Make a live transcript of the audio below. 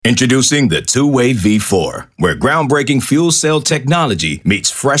Introducing the two-way V4, where groundbreaking fuel cell technology meets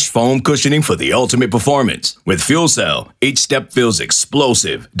fresh foam cushioning for the ultimate performance. With fuel cell, each step feels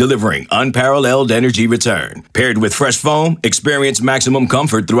explosive, delivering unparalleled energy return. Paired with fresh foam, experience maximum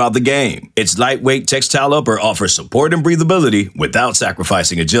comfort throughout the game. Its lightweight textile upper offers support and breathability without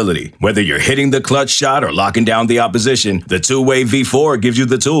sacrificing agility. Whether you're hitting the clutch shot or locking down the opposition, the two-way V4 gives you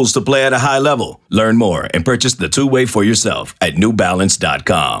the tools to play at a high level. Learn more and purchase the two-way for yourself at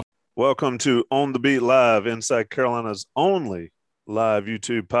newbalance.com. Welcome to On the Beat Live, Inside Carolina's only live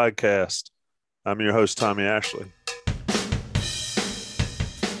YouTube podcast. I'm your host, Tommy Ashley.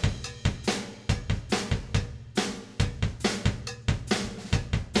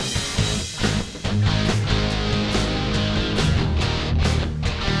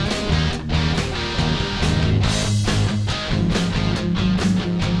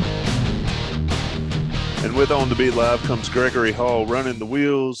 And with On the Beat Live comes Gregory Hall running the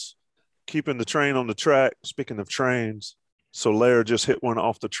wheels, keeping the train on the track. Speaking of trains, Soler just hit one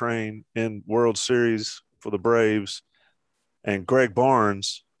off the train in World Series for the Braves. And Greg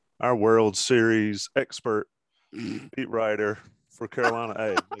Barnes, our World Series expert beat writer for Carolina.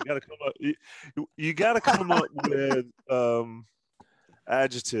 Hey, you got to come up with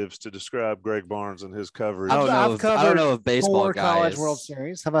adjectives to describe Greg Barnes and his coverage. I don't know if baseball 4 guys. college World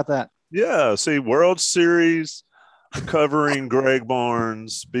Series. How about that? Yeah, see, World Series covering Greg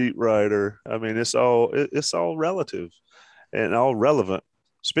Barnes, beat writer. I mean, it's all relative and all relevant.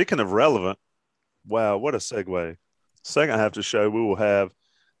 Speaking of relevant, wow, what a segue. Second half of the show, we will have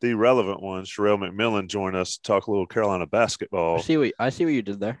the relevant one, Sherrell McMillan, join us to talk a little Carolina basketball. I see what you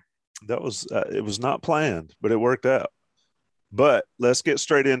did there. That was it was not planned, but it worked out. But let's get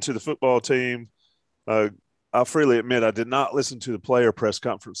straight into the football team. I'll freely admit I did not listen to the player press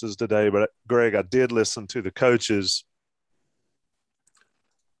conferences today, but Greg, I did listen to the coaches.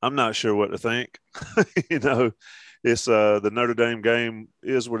 I'm not sure what to think. It's the Notre Dame game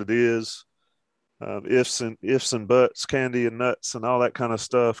is what it is. Ifs and buts, candy and nuts and all that kind of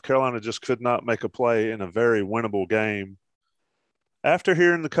stuff. Carolina just could not make a play in a very winnable game. After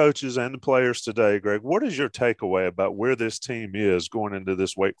hearing the coaches and the players today, Greg, what is your takeaway about where this team is going into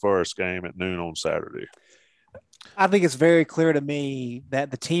this Wake Forest game at noon on Saturday? I think it's very clear to me that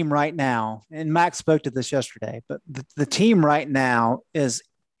the team right now, and Max spoke to this yesterday, but the team right now is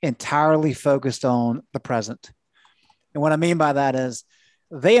entirely focused on the present. And what I mean by that is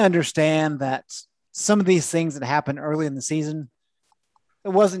they understand that some of these things that happened early in the season, it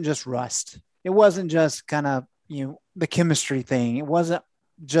wasn't just rust. It wasn't just kind of, the chemistry thing. It wasn't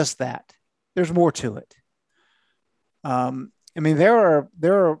just that. There's more to it. There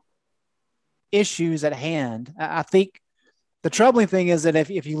are issues at hand. I think the troubling thing is that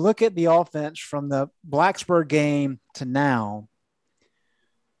if you look at the offense from the Blacksburg game to now,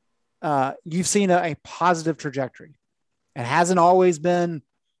 you've seen a positive trajectory. It hasn't always been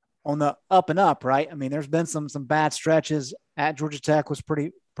on the up and up, right? I mean, there's been some bad stretches. At Georgia Tech was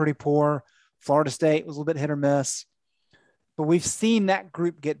pretty poor. Florida State was a little bit hit or miss. But we've seen that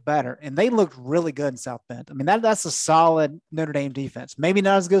group get better, and they looked really good in South Bend. I mean, that's a solid Notre Dame defense. Maybe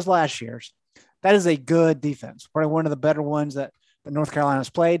not as good as last year's. That is a good defense, probably one of the better ones that North Carolina's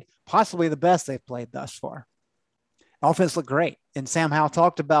played, possibly the best they've played thus far. Offense looked great. And Sam Howell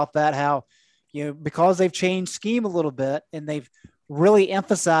talked about that, how, because they've changed scheme a little bit and they've really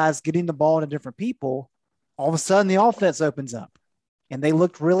emphasized getting the ball to different people, all of a sudden the offense opens up and they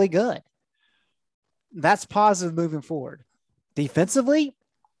looked really good. That's positive moving forward. Defensively,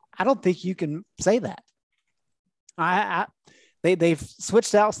 I don't think you can say that. They've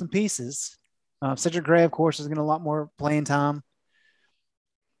switched out some pieces. Cedric Gray, of course, is getting a lot more playing time.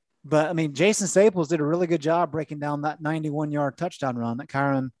 But, Jason Staples did a really good job breaking down that 91-yard touchdown run that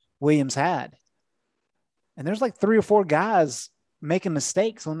Kyron Williams had. And there's like 3 or 4 guys making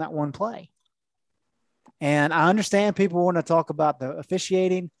mistakes on that one play. And I understand people want to talk about the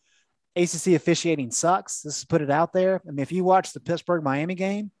officiating. ACC officiating sucks. This is put it out there. If you watch the Pittsburgh-Miami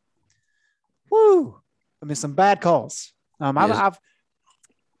game, some bad calls. I've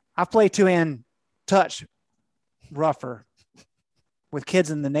played two-hand touch rougher with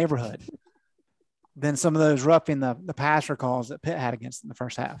kids in the neighborhood than some of those roughing the passer calls that Pitt had against in the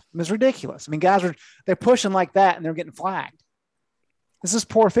first half. It's ridiculous. Guys they're pushing like that and they're getting flagged. This is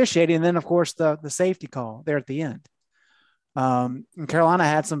poor officiating. And then, of course, the safety call there at the end. And Carolina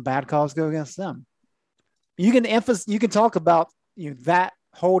had some bad calls go against them. You can talk about that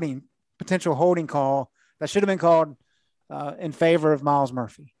potential holding call that should have been called in favor of Miles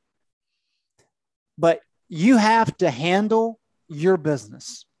Murphy. But you have to handle your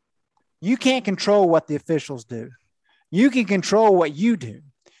business. You can't control what the officials do. You can control what you do.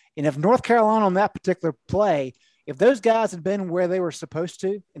 And if North Carolina on that particular play, if those guys had been where they were supposed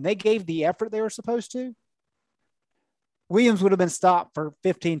to and they gave the effort they were supposed to, Williams would have been stopped for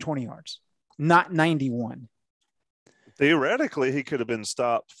 15, 20 yards, not 91. Theoretically, he could have been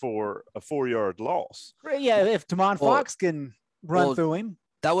stopped for a 4-yard loss. Yeah, if Tamon Fox can run through him.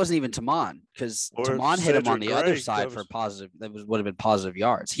 That wasn't even Tamon, because Tamon hit him on the other side for positive. Would have been positive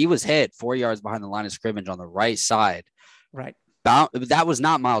yards. He was hit 4 yards behind the line of scrimmage on the right side. Right. That was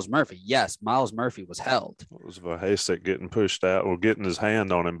not Miles Murphy. Yes, Miles Murphy was held. It was Vahasek getting pushed out or getting his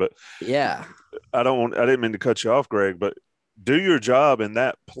hand on him. But yeah, I didn't mean to cut you off, Greg, but do your job in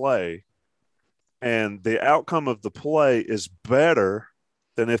that play, and the outcome of the play is better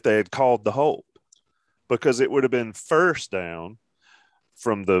than if they had called the hold, because it would have been first down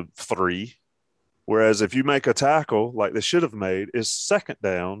from the 3, whereas if you make a tackle like they should have made, is second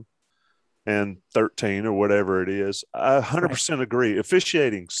down and 13 or whatever it is. I 100% agree.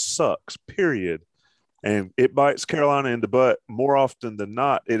 Officiating sucks, period. And it bites Carolina in the butt more often than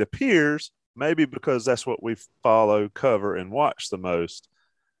not. It appears, maybe because that's what we follow, cover, and watch the most.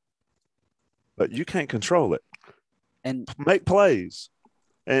 But you can't control it. And make plays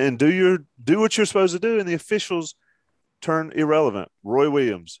and do what you're supposed to do, and the officials turn irrelevant. Roy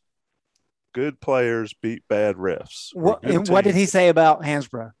Williams, good players beat bad refs. What did he say about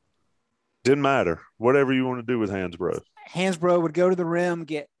Hansbrough? Didn't matter. Whatever you want to do with Hansbrough. Hansbrough would go to the rim,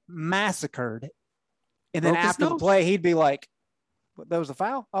 get massacred, and then after the play, he'd be like, "That was a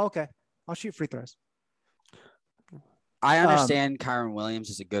foul? Oh, okay, I'll shoot free throws." I understand Kyron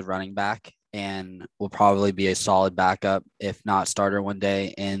Williams is a good running back and will probably be a solid backup, if not starter, one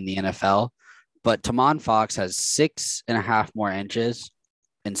day in the NFL. But Tamon Fox has 6.5 more inches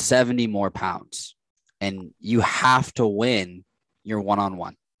and 70 more pounds, and you have to win your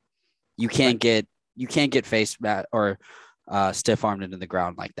one-on-one. You can't get face or stiff armed into the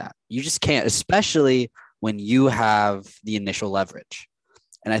ground like that. You just can't, especially when you have the initial leverage.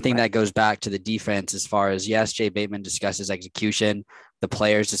 And I think that goes back to the defense as far as, yes, Jay Bateman discusses execution. The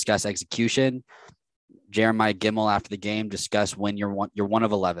players discuss execution. Jeremiah Gimmel after the game discussed when you're one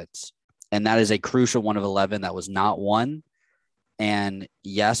of 11s. And that is a crucial 1 of 11 that was not won. And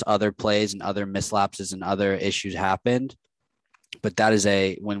yes, other plays and other mislapses and other issues happened. But that is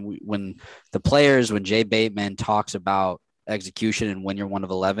when Jay Bateman talks about execution and when you're 1 of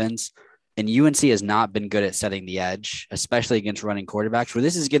 11s, and UNC has not been good at setting the edge, especially against running quarterbacks, where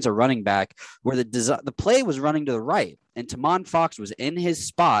this is against a running back where the play was running to the right and Tamon Fox was in his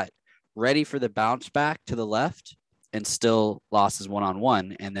spot ready for the bounce back to the left and still lost his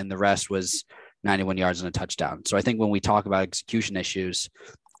one-on-one. And then the rest was 91 yards and a touchdown. So I think when we talk about execution issues,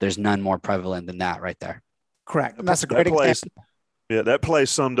 there's none more prevalent than that right there. Correct. And that's a great example. Yeah, that play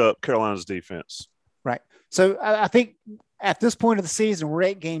summed up Carolina's defense. Right. So I think at this point of the season, we're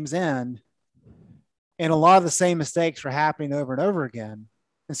 8 games in, and a lot of the same mistakes are happening over and over again.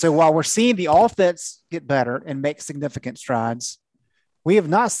 And so while we're seeing the offense get better and make significant strides, we have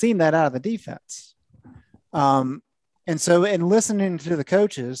not seen that out of the defense. And so in listening to the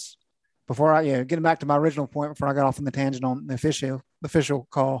coaches, before getting back to my original point before I got off on the tangent on the official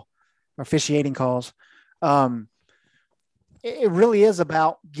call or officiating calls, it really is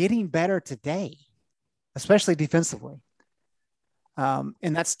about getting better today, especially defensively. And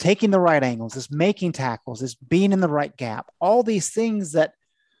that's taking the right angles, it's making tackles, it's being in the right gap, all these things that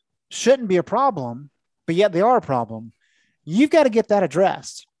shouldn't be a problem, but yet they are a problem. You've got to get that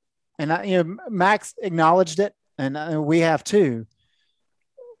addressed. And Max acknowledged it, and we have too.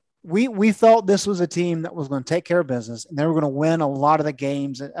 We thought this was a team that was going to take care of business, and they were going to win a lot of the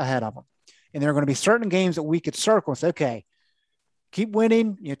games ahead of them. And there are going to be certain games that we could circle and say, okay, keep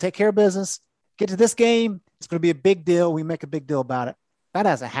winning, take care of business, get to this game. It's going to be a big deal. We make a big deal about it. That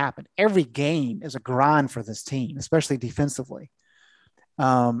hasn't happened. Every game is a grind for this team, especially defensively.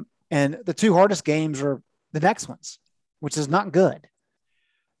 And the 2 hardest games are the next ones, which is not good.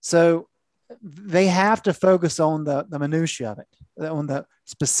 So they have to focus on the minutiae of it, on the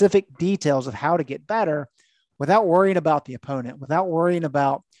specific details of how to get better without worrying about the opponent, without worrying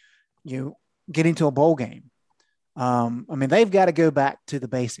about getting to a bowl game. They've got to go back to the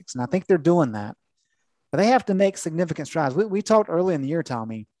basics, and I think they're doing that. But they have to make significant strides. We talked early in the year,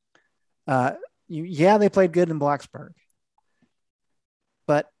 Tommy. They played good in Blacksburg,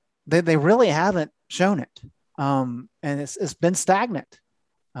 but they really haven't shown it. And it's been stagnant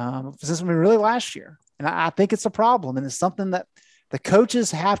since really last year. And I think it's a problem, and it's something that the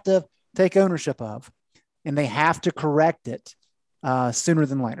coaches have to take ownership of, and they have to correct it sooner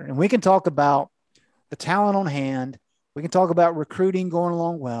than later. And we can talk about the talent on hand. We can talk about recruiting going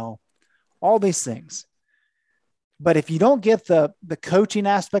along well, all these things. But if you don't get the coaching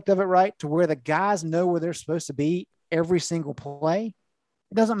aspect of it right, to where the guys know where they're supposed to be every single play,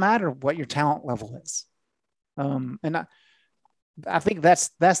 it doesn't matter what your talent level is. And I think that's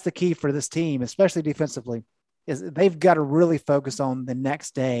the key for this team, especially defensively, is they've got to really focus on the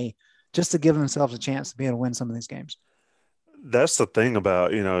next day just to give themselves a chance to be able to win some of these games. That's the thing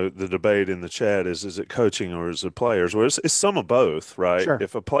about, the debate in the chat is it coaching or is it players? Well, it's some of both, right? Sure.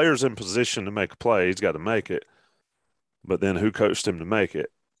 If a player's in position to make a play, he's got to make it. But then who coached him to make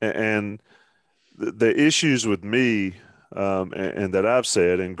it? And the issues with me, and that I've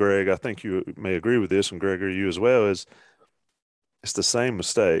said, and Greg, I think you may agree with this, and Gregory, you as well, is it's the same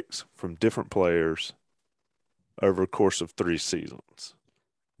mistakes from different players over a course of 3 seasons.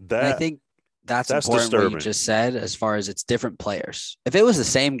 I think that's important disturbing. What you just said, as far as it's different players. If it was the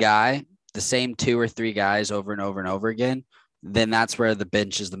same guy, the same 2 or 3 guys over and over and over again, then that's where the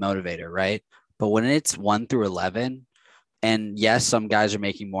bench is the motivator, right? But when it's 1 through 11, and yes, some guys are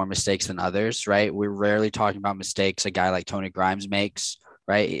making more mistakes than others, right? We're rarely talking about mistakes a guy like Tony Grimes makes,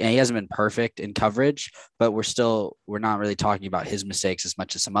 right? And he hasn't been perfect in coverage, but we're not really talking about his mistakes as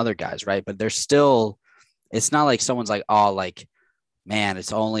much as some other guys, right? But there's still, it's not like someone's like, oh, like, man,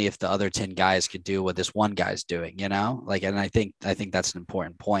 it's only if the other 10 guys could do what this one guy's doing, and I think that's an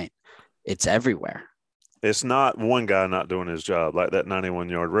important point. It's everywhere. It's not one guy not doing his job, like that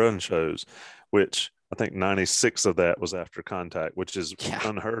 91-yard run shows, which I think 96 of that was after contact, which is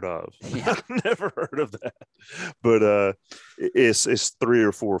unheard of. Yeah. I've never heard of that. But it's 3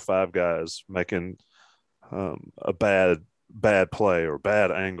 or 4 or 5 guys making a bad play or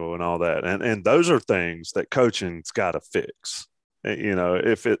bad angle and all that. And those are things that coaching's got to fix.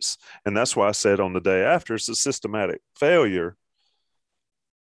 If it's, and that's why I said on the day after, it's a systematic failure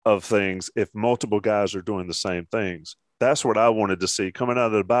of things if multiple guys are doing the same things. That's what I wanted to see coming out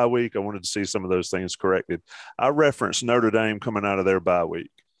of the bye week. I wanted to see some of those things corrected. I referenced Notre Dame coming out of their bye week.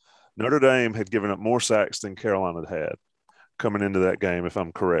 Notre Dame had given up more sacks than Carolina had coming into that game, if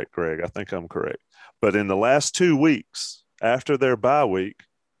I'm correct, Greg. I think I'm correct. But in the last 2 weeks after their bye week,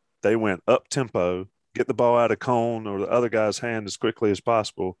 they went up tempo, get the ball out of Cone or the other guy's hand as quickly as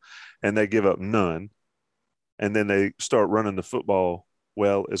possible, and they give up none. And then they start running the football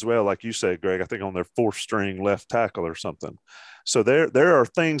as well, like you said, Greg, I think on their 4th string left tackle or something. So there are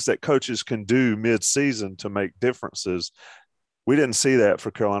things that coaches can do mid-season to make differences. We didn't see that for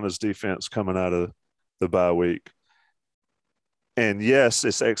Carolina's defense coming out of the bye week. And yes,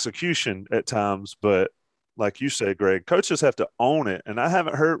 it's execution at times, but like you said, Greg, coaches have to own it. And I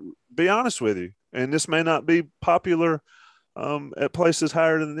haven't heard, be honest with you, and this may not be popular at places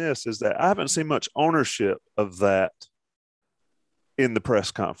higher than this, is that I haven't seen much ownership of that in the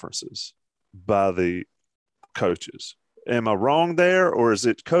press conferences by the coaches. Am I wrong there, or is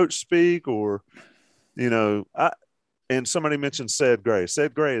it coach speak, or, and somebody mentioned Ced Gray.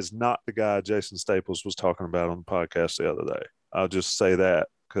 Ced Gray is not the guy Jason Staples was talking about on the podcast the other day. I'll just say that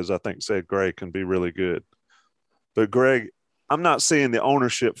because I think Ced Gray can be really good. But Greg, I'm not seeing the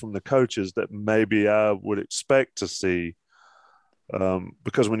ownership from the coaches that maybe I would expect to see,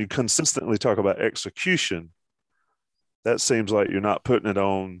 because when you consistently talk about execution, that seems like you're not putting it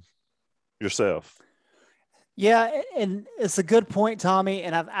on yourself. Yeah, and it's a good point, Tommy.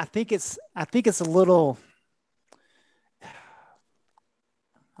 And I think it's a little,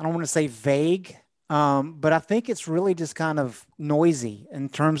 I don't want to say vague, but I think it's really just kind of noisy in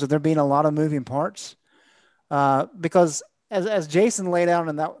terms of there being a lot of moving parts. Because as Jason laid out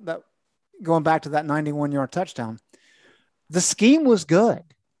in that going back to that 91-yard touchdown, the scheme was good,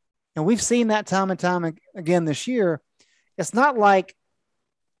 and we've seen that time and time again this year. It's not like,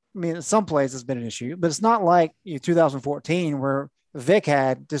 I mean, in some plays it's been an issue, but it's not like 2014 where Vic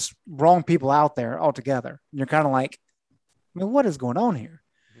had just wrong people out there altogether. And you're kind of like, I mean, what is going on here?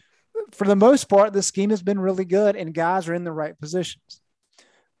 For the most part, the scheme has been really good and guys are in the right positions.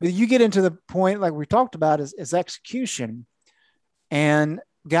 But you get into the point like we talked about is execution, and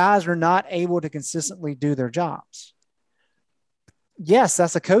guys are not able to consistently do their jobs. Yes,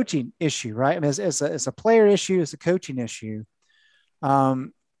 that's a coaching issue, right? I mean, it's a player issue. It's a coaching issue.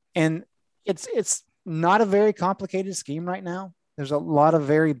 And it's not a very complicated scheme right now. There's a lot of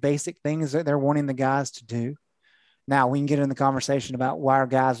very basic things that they're wanting the guys to do. Now we can get in the conversation about why are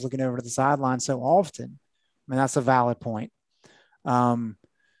guys looking over to the sideline so often. I mean, that's a valid point. So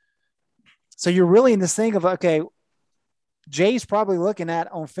you're really in this thing of, okay, Jay's probably looking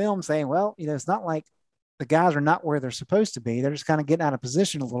at on film saying, well, it's not like the guys are not where they're supposed to be. They're just kind of getting out of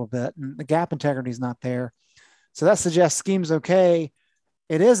position a little bit, and the gap integrity is not there. So that suggests scheme's okay.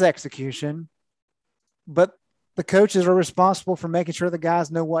 It is execution, but the coaches are responsible for making sure the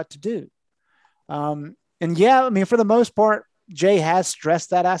guys know what to do. And yeah, I mean, for the most part, Jay has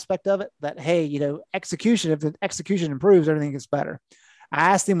stressed that aspect of it, that, hey, execution, if the execution improves, everything gets better. I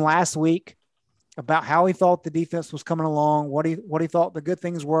asked him last week about how he thought the defense was coming along, what he thought the good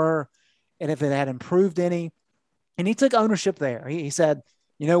things were, and if it had improved any. And he took ownership there. He said,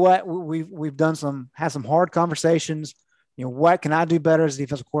 you know what, we've had some hard conversations. What can I do better as a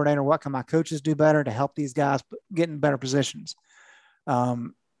defensive coordinator? What can my coaches do better to help these guys get in better positions? I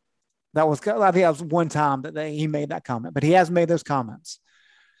think that was one time that he made that comment, but he has made those comments.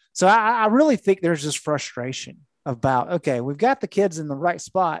 So I really think there's just frustration about, okay, we've got the kids in the right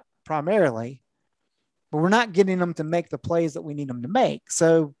spot primarily, but we're not getting them to make the plays that we need them to make.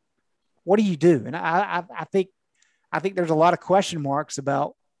 So what do you do? And I think there's a lot of question marks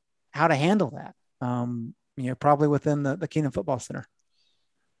about how to handle that. Probably within the Keenan Football Center.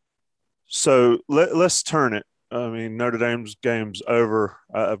 So let's turn it. I mean, Notre Dame's game's over.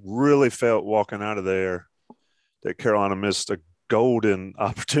 I really felt walking out of there that Carolina missed a golden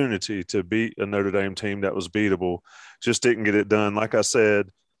opportunity to beat a Notre Dame team that was beatable. Just didn't get it done. Like I said,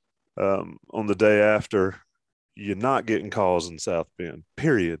 on the day after, you're not getting calls in South Bend,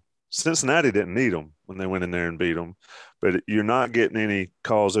 period. Cincinnati didn't need them when they went in there and beat them, but you're not getting any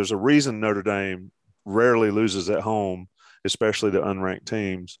calls. There's a reason Notre Dame rarely loses at home, especially to unranked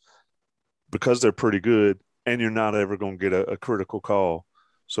teams, because they're pretty good, and you're not ever going to get a critical call.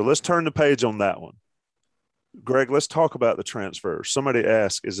 So let's turn the page on that one. Greg, let's talk about the transfers. Somebody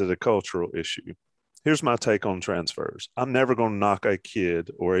asked, is it a cultural issue? Here's my take on transfers. I'm never going to knock a kid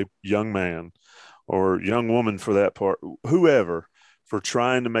or a young man or young woman, for that part, whoever, for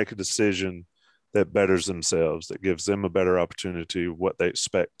trying to make a decision that betters themselves, that gives them a better opportunity of what they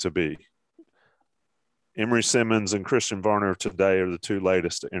expect to be. Emory Simmons and Christian Varner today are the two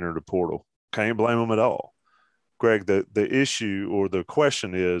latest to enter the portal. Can't blame them at all. Greg, the issue or the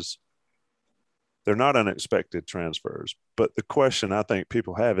question is, they're not unexpected transfers, but the question I think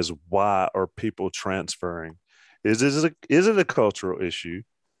people have is, why are people transferring? Is it a cultural issue?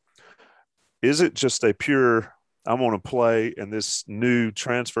 Is it just a pure, I want to play, and this new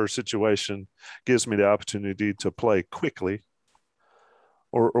transfer situation gives me the opportunity to play quickly,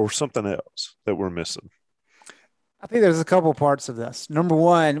 or something else that we're missing? I think there's a couple parts of this. Number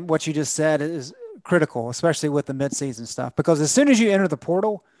one, what you just said is critical, especially with the midseason stuff, because as soon as you enter the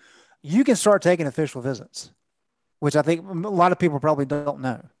portal, you can start taking official visits, which I think a lot of people probably don't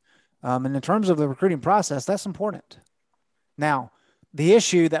know. And in terms of the recruiting process, that's important. Now, the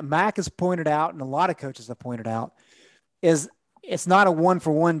issue that Mack has pointed out, and a lot of coaches have pointed out, is it's not a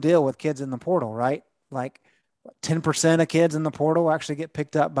one-for-one deal with kids in the portal, right? Like 10% of kids in the portal actually get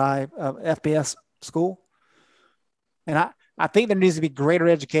picked up by FBS school. And I think there needs to be greater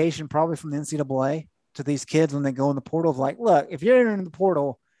education, probably from the NCAA, to these kids when they go in the portal of like, look, if you're entering the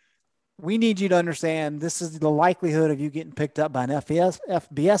portal, we need you to understand this is the likelihood of you getting picked up by an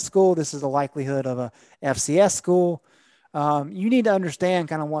FBS school. This is the likelihood of a FCS school. You need to understand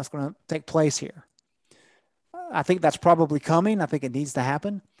kind of what's going to take place here. I think that's probably coming. I think it needs to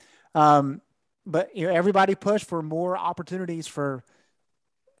happen. But everybody pushed for more opportunities for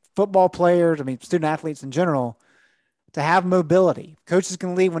football players, student athletes in general, to have mobility. Coaches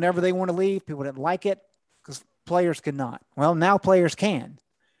can leave whenever they want to leave. People didn't like it because players could not. Well, now players can.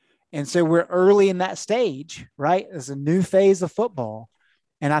 And so we're early in that stage, right? It's a new phase of football.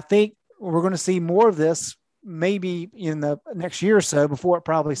 And I think we're going to see more of this maybe in the next year or so before it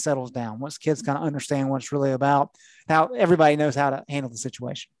probably settles down, once kids kind of understand what it's really about, how everybody knows how to handle the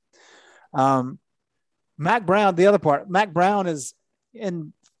situation. Mack Brown, the other part, Mack Brown is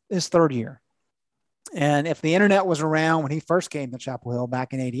in his third year. And if the internet was around when he first came to Chapel Hill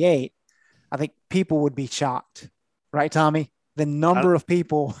back in '88, I think people would be shocked. Right, Tommy? The number of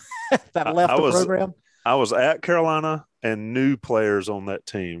people that left the program. I was at Carolina and knew players on that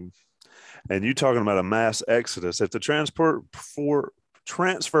team. And you talking about a mass exodus. If the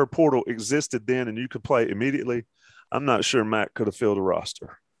transfer portal existed then and you could play immediately, I'm not sure Mack could have filled a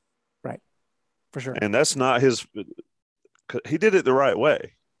roster. Right. For sure. And that's not his – he did it the right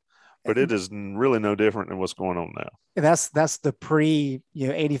way. But it is really no different than what's going on now. That's the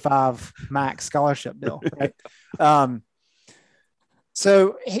pre-85 Mack scholarship deal, right?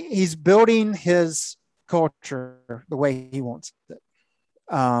 So he's building his culture the way he wants it.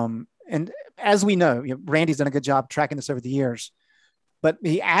 And as we know, Randy's done a good job tracking this over the years. But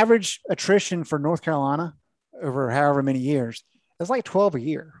the average attrition for North Carolina over however many years is like 12 a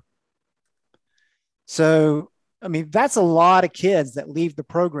year. So, that's a lot of kids that leave the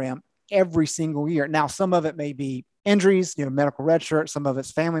program every single year. Now, some of it may be injuries, medical red shirt. Some of it's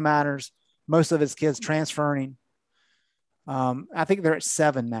family matters. Most of it's kids transferring. I think they're at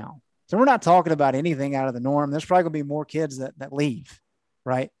 7 now. So we're not talking about anything out of the norm. There's probably going to be more kids that leave,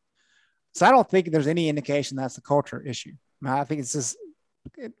 right? So I don't think there's any indication that's a culture issue. I think it's just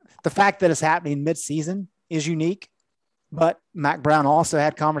the fact that it's happening mid-season is unique. But Mack Brown also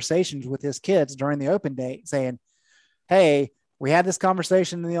had conversations with his kids during the open day saying, hey, we had this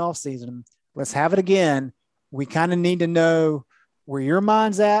conversation in the offseason. Let's have it again. We kind of need to know where your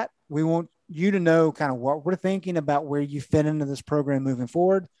mind's at. We want you to know kind of what we're thinking about where you fit into this program moving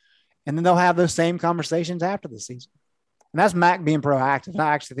forward. And then they'll have those same conversations after the season. And that's Mack being proactive.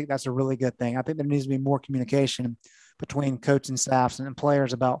 I actually think that's a really good thing. I think there needs to be more communication between coaching staffs and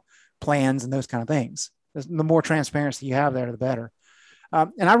players about plans and those kind of things. The more transparency you have there, the better.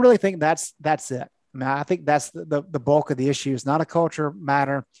 And I really think that's it. I mean, I think that's the bulk of the issue. It's not a culture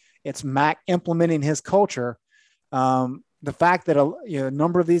matter. It's Mack implementing his culture. The fact that a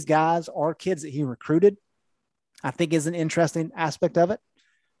number of these guys are kids that he recruited, I think is an interesting aspect of it.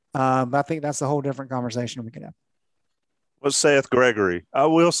 But I think that's a whole different conversation we could have. What saith Gregory? I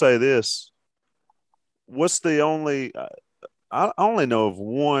will say this. What's the only I only know of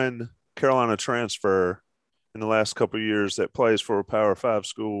one Carolina transfer in the last couple of years that plays for a Power 5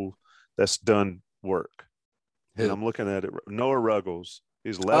 school that's done work. Who? And I'm looking at it. Noah Ruggles.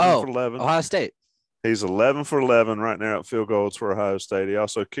 He's 11 for 11. Ohio State. He's 11 for 11 right now at field goals for Ohio State. He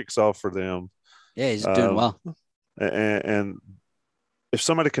also kicks off for them. Yeah, he's doing well. And if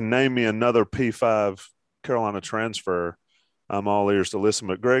somebody can name me another P5 Carolina transfer, I'm all ears to listen.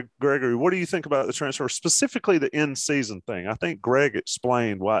 But Gregory, what do you think about the transfer, specifically the in-season thing? I think Greg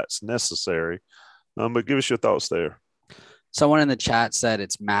explained why it's necessary, but give us your thoughts there. Someone in the chat said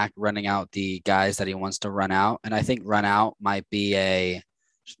it's Mack running out the guys that he wants to run out, and I think run out might be a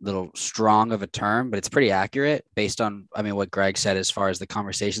little strong of a term, but it's pretty accurate based on, what Greg said as far as the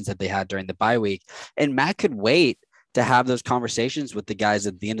conversations that they had during the bye week. And Mack could wait to have those conversations with the guys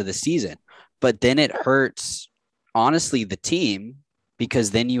at the end of the season, but then it hurts, honestly, the team,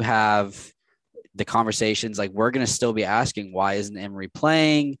 because then you have the conversations like we're going to still be asking, why isn't Emory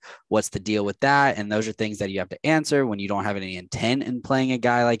playing? What's the deal with that? And those are things that you have to answer when you don't have any intent in playing a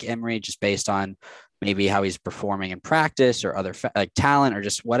guy like Emory, just based on maybe how he's performing in practice or other like talent or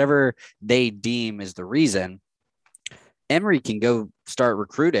just whatever they deem is the reason. Emory can go start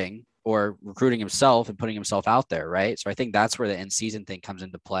recruiting or recruiting himself and putting himself out there. Right. So I think that's where the end season thing comes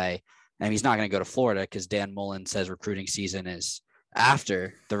into play. And he's not going to go to Florida because Dan Mullen says recruiting season is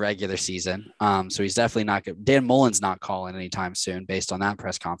after the regular season. So he's definitely not good. Dan Mullen's not calling anytime soon based on that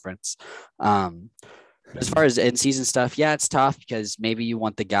press conference. As far as in-season stuff, yeah, it's tough because maybe you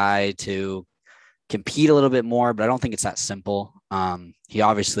want the guy to compete a little bit more, but I don't think it's that simple. He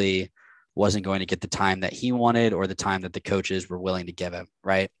obviously wasn't going to get the time that he wanted or the time that the coaches were willing to give him,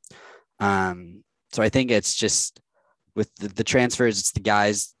 right? So I think it's just with the transfers, it's the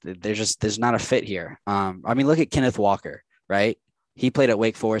guys, there's not a fit here. Look at Kenneth Walker, right? He played at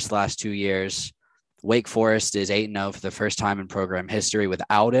Wake Forest the last 2 years. Wake Forest is 8-0 for the first time in program history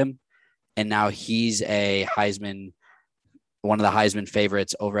without him. And now he's one of the Heisman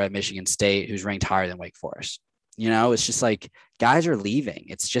favorites over at Michigan State, who's ranked higher than Wake Forest. It's just like guys are leaving.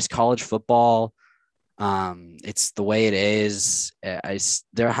 It's just college football. It's the way it is.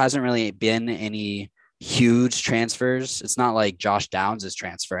 There hasn't really been any huge transfers. It's not like Josh Downs is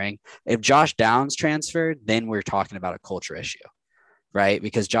transferring. If Josh Downs transferred, then we're talking about a culture issue, right?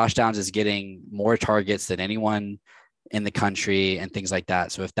 Because Josh Downs is getting more targets than anyone in the country and things like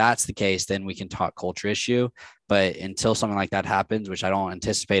that. So if that's the case, then we can talk culture issue. But until something like that happens, which I don't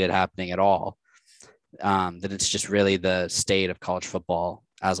anticipate it happening at all, then it's just really the state of college football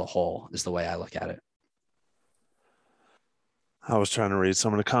as a whole is the way I look at it. I was trying to read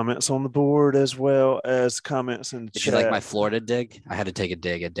some of the comments on the board as well as comments in the Did chat. you like my Florida dig? I had to take a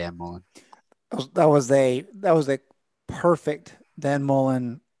dig at Dan Mullen. That was a perfect Dan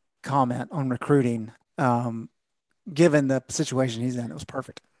Mullen comment on recruiting. Given the situation he's in, it was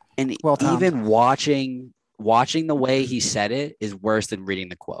perfect. And well-timed. Even watching the way he said it is worse than reading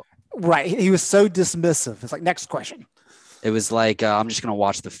the quote. Right. He was so dismissive. It's like, next question. It was like, I'm just going to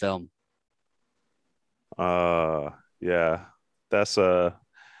watch the film. Yeah. That's so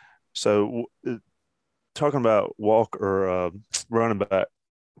talking about running back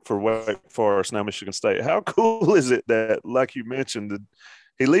for Wake Forest, now Michigan State. How cool is it that, like you mentioned,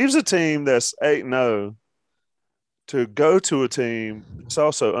 he leaves a team that's 8-0 to go to a team that's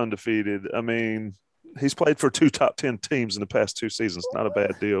also undefeated? He's played for 2 top 10 teams in the past 2 seasons. Not a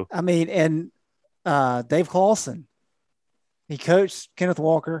bad deal. And Dave Clawson, he coached Kenneth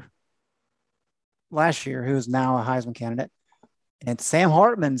Walker last year, who is now a Heisman candidate. And Sam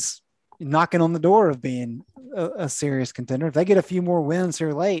Hartman's knocking on the door of being a serious contender. If they get a few more wins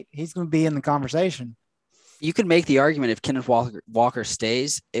here late, he's going to be in the conversation. You could make the argument if Kenneth Walker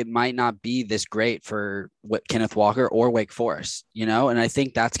stays, it might not be this great for Kenneth Walker or Wake Forest, you know? And I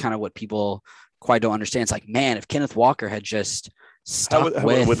think that's kind of what people quite don't understand. It's like, man, if Kenneth Walker had just stuck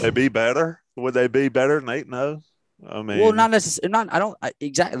with. Would they be better? Would they be better than 8-0? I mean, well, not necessarily.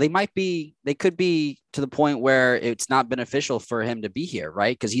 Exactly. They could be to the point where it's not beneficial for him to be here,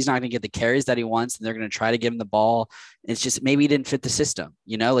 right? Because he's not going to get the carries that he wants, and they're going to try to give him the ball. It's just maybe he didn't fit the system,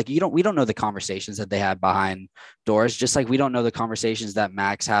 you know. Like we don't know the conversations that they had behind doors, just like we don't know the conversations that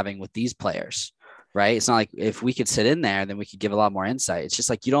Mack's having with these players, right? It's not like if we could sit in there, then we could give a lot more insight. It's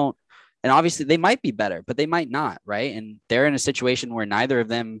just like you don't. And obviously, they might be better, but they might not, right? And they're in a situation where neither of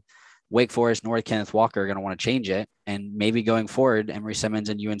them, Wake Forest nor Kenneth Walker, are going to want to change it. And maybe going forward, Emory Simmons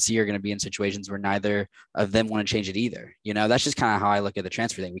and UNC are going to be in situations where neither of them want to change it either. You know, that's just kind of how I look at the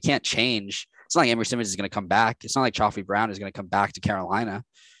transfer thing. We can't change. It's not like Emory Simmons is going to come back. It's not like Chaffee Brown is going to come back to Carolina.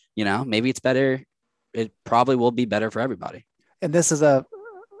 You know, maybe it's better. It probably will be better for everybody. And this is off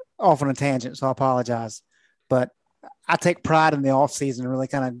on a tangent, so I apologize. But I take pride in the offseason, really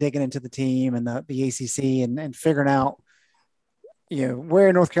kind of digging into the team and the ACC and figuring out, you know,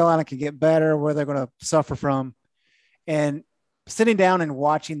 where North Carolina can get better, where they're going to suffer from. And sitting down and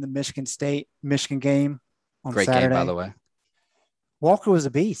watching the Michigan game on Great Saturday. Game, by the way. Walker was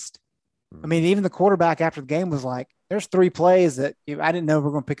a beast. I mean, even the quarterback after the game was like, there's 3 plays that I didn't know we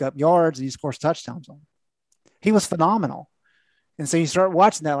were going to pick up yards and he scores touchdowns on. He was phenomenal. And so you start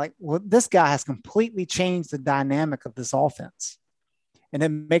watching that like, well, this guy has completely changed the dynamic of this offense. And it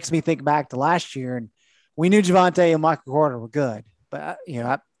makes me think back to last year. And we knew Javonte and Michael Carter were good. But, you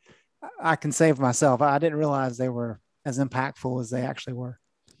know, I can say for myself, I didn't realize they were as impactful as they actually were.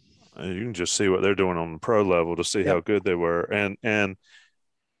 You can just see what they're doing on the pro level to see how good they were. And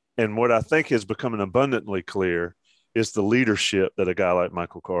what I think is becoming abundantly clear is the leadership that a guy like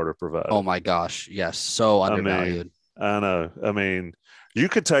Michael Carter provided. Oh, my gosh. Yes. So undervalued. I know. I mean, you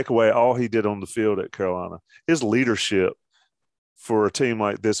could take away all he did on the field at Carolina. His leadership for a team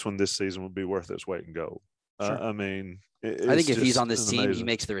like this one this season would be worth its weight in gold. Sure. I mean, I think if he's on this team, he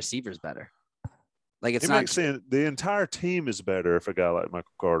makes the receivers better. Like the entire team is better if a guy like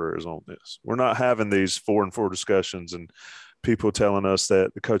Michael Carter is on this. We're not having these 4-and-4 discussions and people telling us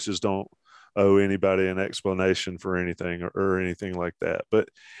that the coaches don't owe anybody an explanation for anything or anything like that. But,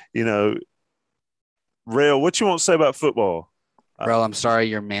 you know, Rail, what you want to say about football? Rail, I'm sorry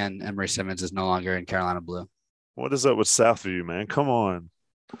your man Emory Simmons is no longer in Carolina Blue. What is up with Southview, man? Come on.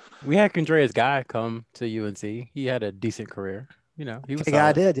 We had Contreras Guy come to UNC. He had a decent career. You know, he was the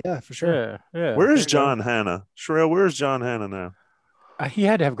guy did, yeah, for sure. Yeah. Where's John Hanna? Sherrell, where's John Hanna now? He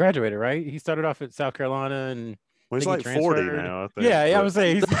had to have graduated, right? He started off at South Carolina and he's like 40 now, I think. Yeah, I would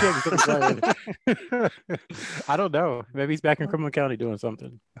say he's I don't know. Maybe he's back in Cumberland County doing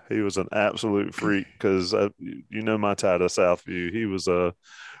something. He was an absolute freak because you know my tie to Southview. He was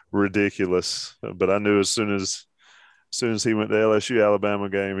ridiculous, but I knew as soon as he went to LSU Alabama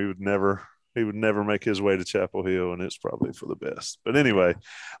game, he would never make his way to Chapel Hill, and it's probably for the best. But anyway,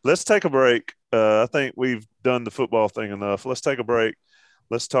 let's take a break. I think we've done the football thing enough. Let's take a break.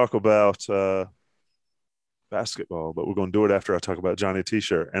 Let's talk about basketball, but we're going to do it after I talk about Johnny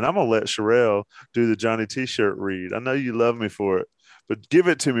T-shirt. And I'm going to let Sherrell do the Johnny T-shirt read. I know you love me for it, but give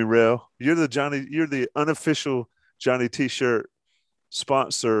it to me, Rel. You're the unofficial Johnny T-shirt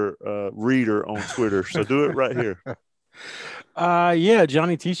sponsor reader on Twitter. So do it right here. Yeah,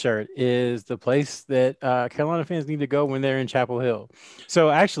 Johnny T-shirt is the place that Carolina fans need to go when they're in Chapel Hill. So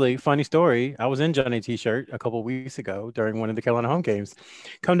actually, funny story, I was in Johnny T-shirt a couple of weeks ago during one of the Carolina home games.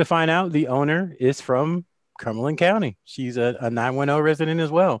 Come to find out, the owner is from Cumberland County. She's a 910 resident as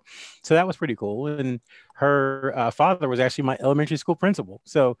well. So that was pretty cool. And her father was actually my elementary school principal.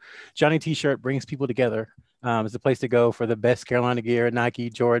 So Johnny T-shirt brings people together. It's a place to go for the best Carolina gear, Nike,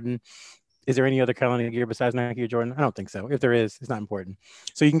 Jordan. Is there any other Carolina gear besides Nike or Jordan? I don't think so. If there is, it's not important.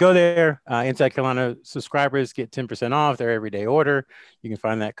 So you can go there. Inside Carolina subscribers get 10% off their everyday order. You can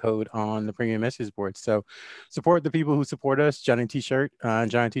find that code on the premium message board. So support the people who support us, Johnny T-shirt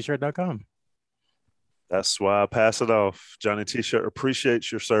on johnnytshirt.com. That's why I pass it off. Johnny T-shirt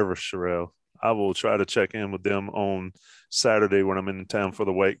appreciates your service, Sherrell. I will try to check in with them on Saturday when I'm in town for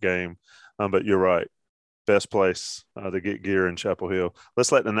the Wake game. But you're right. Best place to get gear in Chapel Hill.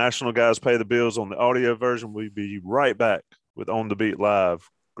 Let's let the national guys pay the bills on the audio version. We'll be right back with On the Beat Live.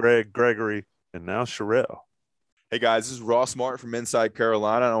 Gregory, and now Sherrell. Hey guys, this is Ross Martin from Inside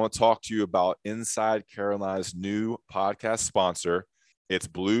Carolina, and I want to talk to you about Inside Carolina's new podcast sponsor, It's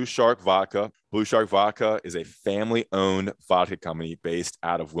Blue Shark Vodka. Blue Shark Vodka is a family-owned vodka company based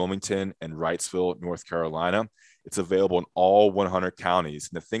out of Wilmington and Wrightsville, North Carolina. It's available in all 100 counties.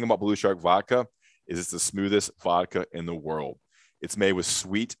 And the thing about Blue Shark Vodka is it's the smoothest vodka in the world. It's made with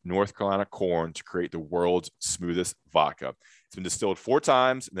sweet North Carolina corn to create the world's smoothest vodka. It's been distilled 4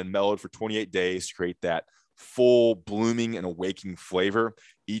 times and then mellowed for 28 days to create that full blooming and awakening flavor.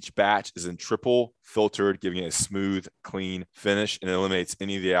 Each batch is in triple filtered, giving it a smooth, clean finish, and it eliminates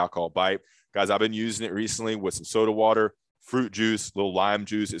any of the alcohol bite. Guys, I've been using it recently with some soda water, fruit juice, little lime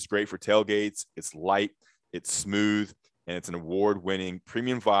juice. It's great for tailgates. It's light, it's smooth, and it's an award-winning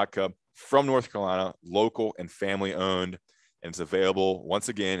premium vodka from North Carolina, local and family-owned, and it's available, once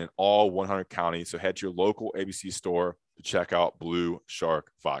again, in all 100 counties. So head to your local ABC store to check out Blue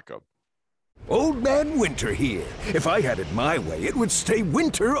Shark Vodka. Old Man Winter here. If I had it my way, it would stay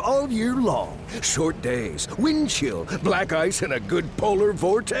winter all year long. Short days, wind chill, black ice, and a good polar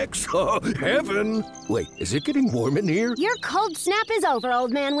vortex. Oh, heaven! Wait, is it getting warm in here? Your cold snap is over, Old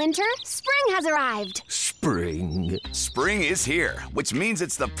Man Winter. Spring has arrived. Spring. Spring is here, which means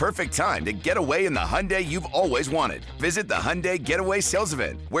it's the perfect time to get away in the Hyundai you've always wanted. Visit the Hyundai Getaway Sales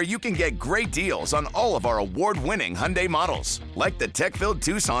Event, where you can get great deals on all of our award-winning Hyundai models, like the tech-filled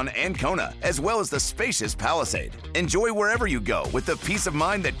Tucson and Kona, as well as the spacious Palisade. Enjoy wherever you go with the peace of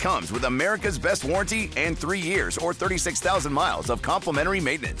mind that comes with America's best warranty and 3 years or 36,000 miles of complimentary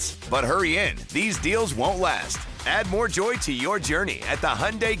maintenance. But hurry in, these deals won't last. Add more joy to your journey at the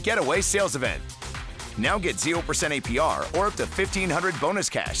Hyundai Getaway Sales Event. Now get 0% APR or up to $1,500 bonus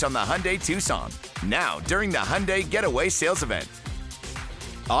cash on the Hyundai Tucson. Now during the Hyundai Getaway Sales Event.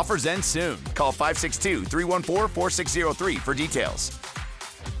 Offers end soon. Call 562-314-4603 for details.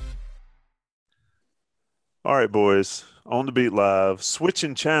 All right, boys, on the beat live,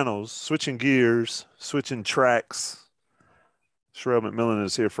 switching channels, switching gears, switching tracks. Sherrell McMillan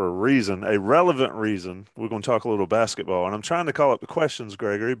is here for a reason, a relevant reason. We're going to talk a little basketball, and I'm trying to call up the questions,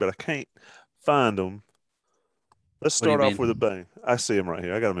 Gregory, but I can't find them. Let's start off with a bang. I see them right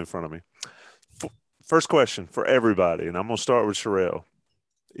here. I got them in front of me. First question for everybody, and I'm going to start with Sherrell.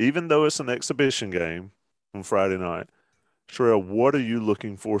 Even though it's an exhibition game on Friday night, Sherrell, what are you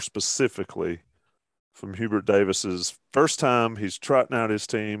looking for specifically from Hubert Davis's first time he's trotting out his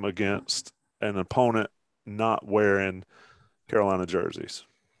team against an opponent not wearing Carolina jerseys?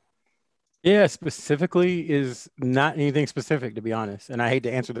 Yeah, specifically is not anything specific, to be honest. And I hate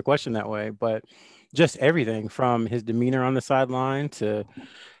to answer the question that way, but just everything from his demeanor on the sideline to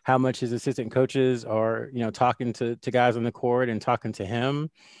how much his assistant coaches are, talking to guys on the court and talking to him,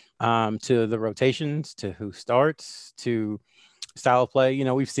 to the rotations, to who starts, to style of play.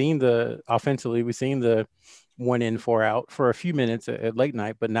 We've seen the 1 in, 4 out for a few minutes at late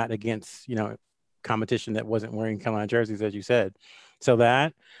night, but not against, competition that wasn't wearing Carolina jerseys, as you said. So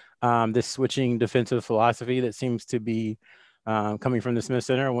that this switching defensive philosophy that seems to be coming from the Smith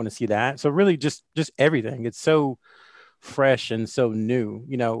Center, I want to see that. So really just everything. It's so fresh and so new.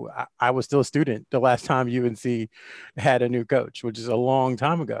 I was still a student the last time UNC had a new coach, which is a long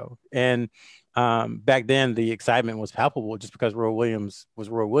time ago. And back then the excitement was palpable just because Roy Williams was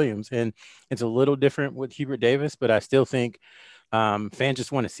Roy Williams. And it's a little different with Hubert Davis, but I still think fans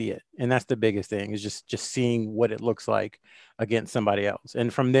just want to see it. And that's the biggest thing, is just seeing what it looks like against somebody else.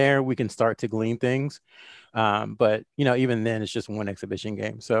 And from there, we can start to glean things. But, even then, it's just one exhibition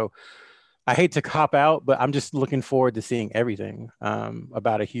game. So I hate to cop out, but I'm just looking forward to seeing everything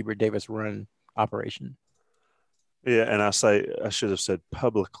about a Hubert Davis run operation. Yeah, and I should have said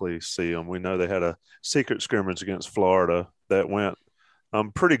publicly see them. We know they had a secret scrimmage against Florida that went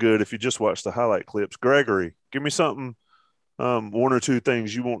pretty good if you just watch the highlight clips. Gregory, give me something, 1 or 2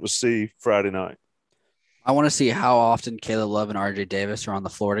 things you want to see Friday night. I want to see how often Caleb Love and RJ Davis are on the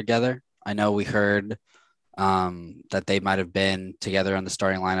floor together. I know we heard that they might have been together on the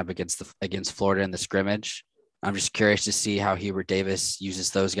starting lineup against Florida in the scrimmage. I'm just curious to see how Hubert Davis uses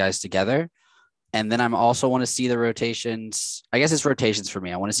those guys together. And then I'm also want to see the rotations. I guess it's rotations for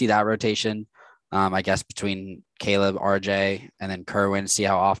me. I want to see that rotation, I guess, between Caleb, RJ, and then Kerwin, see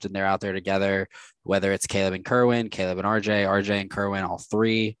how often they're out there together, whether it's Caleb and Kerwin, Caleb and RJ and Kerwin, all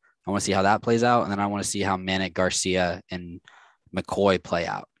 3. I want to see how that plays out. And then I want to see how Manek, Garcia, and McCoy play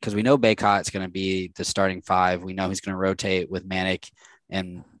out, because we know Baycott's going to be the starting 5. We know he's going to rotate with Manek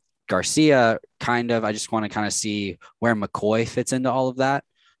and Garcia. I just want to kind of see where McCoy fits into all of that.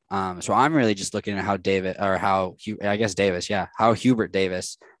 So I'm really just looking at how how Hubert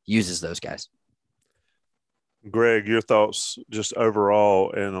Davis uses those guys. Greg, your thoughts just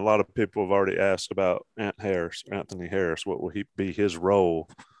overall, and a lot of people have already asked about Anthony Harris. What will he be his role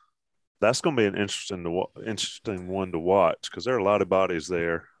That's going to be an interesting one to watch because there are a lot of bodies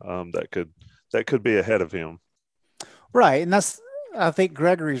there that could be ahead of him. Right. And I think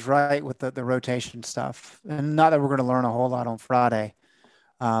Gregory's right with the rotation stuff. And not that we're going to learn a whole lot on Friday,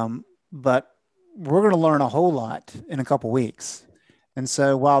 but we're going to learn a whole lot in a couple weeks. And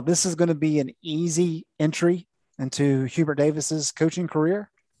so while this is going to be an easy entry into Hubert Davis's coaching career,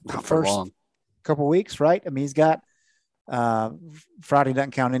 Not for long. couple weeks, right? I mean, he's got Friday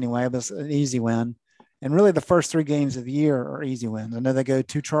doesn't count anyway, but it's an easy win. And really the first 3 games of the year are easy wins. I know they go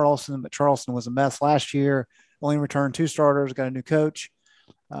to Charleston, but Charleston was a mess last year. Only returned 2 starters, got a new coach.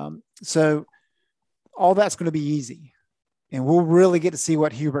 So all that's going to be easy. And we'll really get to see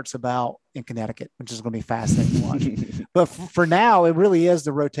what Hubert's about in Connecticut, which is going to be fascinating to watch. But for now, it really is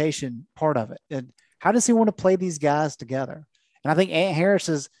the rotation part of it. And how does he want to play these guys together? And I think Ant Harris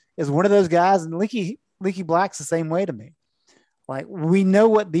is one of those guys, and Leaky Black's the same way to me. Like, we know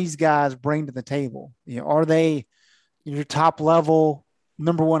what these guys bring to the table. You know, are they your top level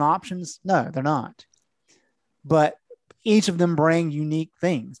number 1 options? No, they're not. But each of them bring unique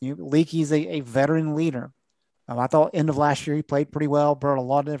things. Leaky's a veteran leader. I thought end of last year he played pretty well, brought a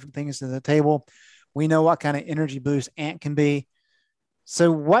lot of different things to the table. We know what kind of energy boost Ant can be.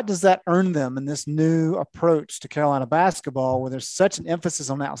 So what does that earn them in this new approach to Carolina basketball where there's such an emphasis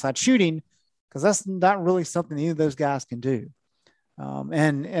on outside shooting? Because that's not really something either of those guys can do.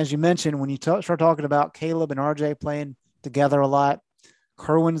 And as you mentioned, when you start talking about Caleb and RJ playing together a lot,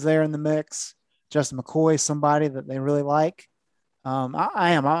 Kerwin's there in the mix. Justin McCoy is somebody that they really like.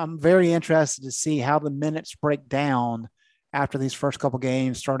 I'm very interested to see how the minutes break down after these first couple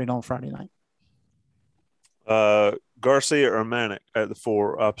games starting on Friday night. Garcia or Manick at the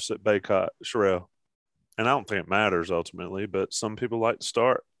 4 opposite Baycott, Sherrell. And I don't think it matters ultimately, but some people like to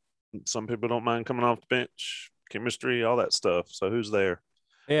start. Some people don't mind coming off the bench, chemistry, all that stuff. So who's there?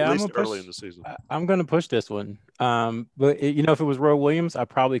 Yeah, at least early in the season. I'm going to push this one. But if it was Roy Williams, I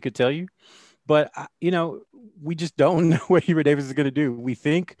probably could tell you. But, we just don't know what Hubert Davis is going to do. We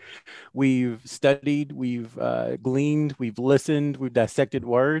think we've studied, we've gleaned, we've listened, we've dissected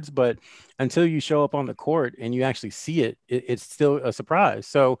words. But until you show up on the court and you actually see it, it's still a surprise.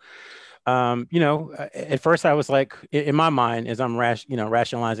 So, at first I was like, in my mind, as I'm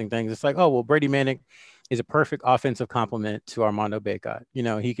rationalizing things, it's like, oh, well, Brady Manick is a perfect offensive complement to Armando Bacot.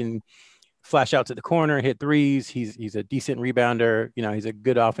 He can flash out to the corner, hit threes. He's a decent rebounder. He's a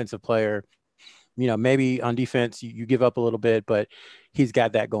good offensive player. Maybe on defense you give up a little bit, but he's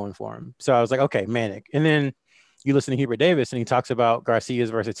got that going for him. So I was like, okay, Manick. And then you listen to Hubert Davis and he talks about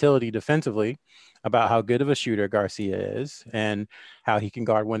Garcia's versatility defensively, about how good of a shooter Garcia is and how he can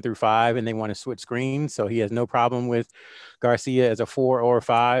guard 1 through 5 and they want to switch screens. So he has no problem with Garcia as a 4 or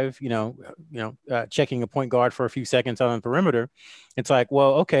 5, checking a point guard for a few seconds on the perimeter. It's like,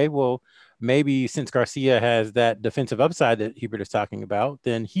 well, okay, maybe since Garcia has that defensive upside that Hubert is talking about,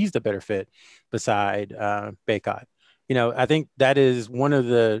 then he's the better fit beside Bacot. I think that is one of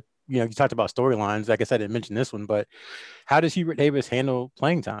the, you talked about storylines. I guess I didn't mention this one, but how does Hubert Davis handle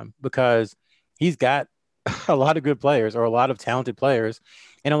playing time? Because he's got a lot of good players or a lot of talented players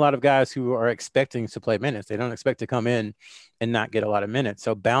and a lot of guys who are expecting to play minutes. They don't expect to come in and not get a lot of minutes.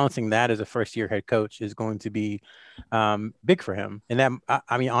 So balancing that as a first-year head coach is going to be big for him. And that,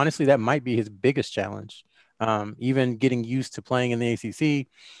 honestly, that might be his biggest challenge. Even getting used to playing in the ACC,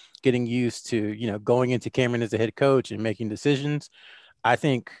 getting used to, going into Cameron as a head coach and making decisions. I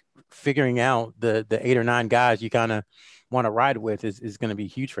think figuring out the 8 or 9 guys you kind of want to ride with is going to be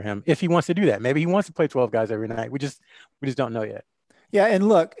huge for him if he wants to do that. Maybe he wants to play 12 guys every night. We just don't know yet. Yeah. And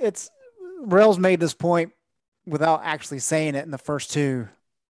look, Rails made this point without actually saying it in the first 2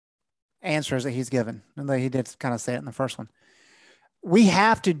 answers that he's given. And he did kind of say it in the first one. We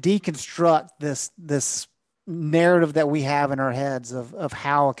have to deconstruct this narrative that we have in our heads of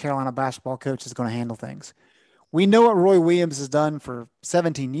how a Carolina basketball coach is going to handle things. We know what Roy Williams has done for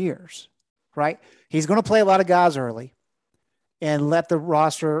 17 years, right? He's going to play a lot of guys early and let the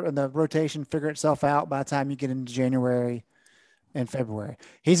roster and the rotation figure itself out by the time you get into January and February.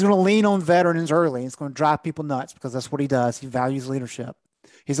 He's going to lean on veterans early. It's going to drive people nuts because that's what he does. He values leadership.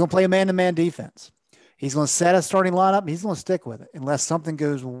 He's going to play a man-to-man defense. He's going to set a starting lineup. He's going to stick with it unless something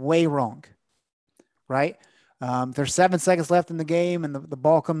goes way wrong, right? There's 7 seconds left in the game and the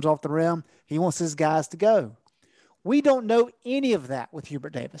ball comes off the rim. He wants his guys to go. We don't know any of that with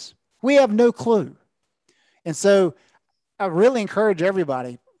Hubert Davis. We have no clue. And so I really encourage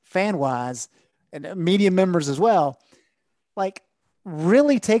everybody, fan-wise, and media members as well, like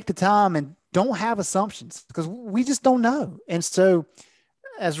really take the time and don't have assumptions because we just don't know. And so,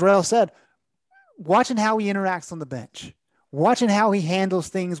 as Rail said, watching how he interacts on the bench, watching how he handles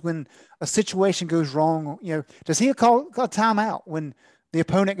things when a situation goes wrong. Does he call a timeout when the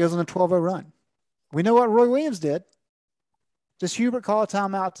opponent goes on a 12-0 run? We know what Roy Williams did. Does Hubert call a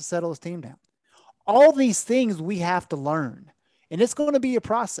timeout to settle his team down? All these things we have to learn, and it's going to be a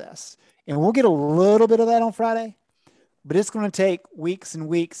process. And we'll get a little bit of that on Friday, but it's going to take weeks and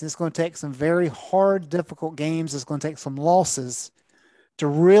weeks. It's going to take some very hard, difficult games. It's going to take some losses to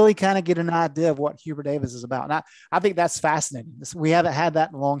really kind of get an idea of what Hubert Davis is about. And I think that's fascinating. We haven't had that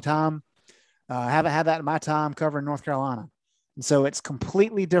in a long time. I haven't had that in my time covering North Carolina. And so it's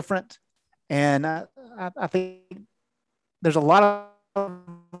completely different. And I think there's a lot of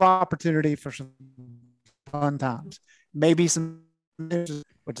opportunity for some fun times. Maybe some,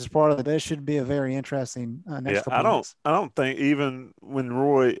 which is part of it. This should be a very interesting next couple of weeks. I don't think even when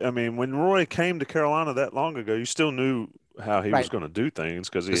Roy came to Carolina that long ago, you still knew how he was going to do things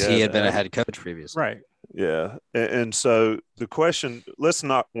because he had been a head coach previously. Right. Yeah. And so the question, let's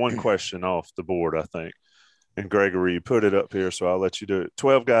knock one question off the board, I think. And Gregory, you put it up here, so I'll let you do it.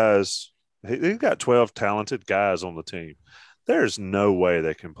 12 guys. He's got 12 talented guys on the team. There's no way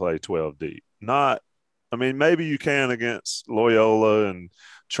they can play 12 deep. Maybe you can against Loyola and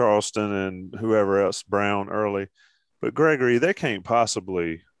Charleston and whoever else, Brown early. But Gregory, they can't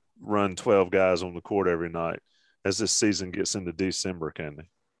possibly run 12 guys on the court every night as this season gets into December, can they?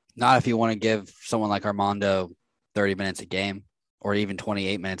 Not if you want to give someone like Armando 30 minutes a game or even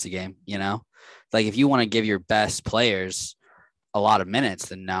 28 minutes a game, Like if you want to give your best players a lot of minutes,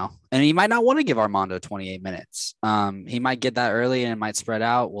 then no. And he might not want to give Armando 28 minutes. He might get that early and it might spread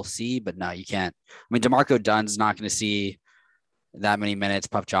out. We'll see, but no, you can't. DeMarco Dunn's not going to see that many minutes.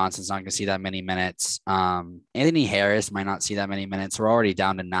 Puff Johnson's not going to see that many minutes. Anthony Harris might not see that many minutes. We're already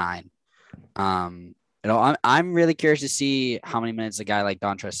down to 9. I'm really curious to see how many minutes a guy like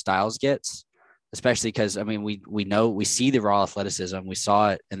Dontrez Styles gets, especially because we see the raw athleticism. We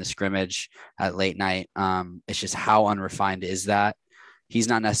saw it in the scrimmage at late night. It's just how unrefined is that? He's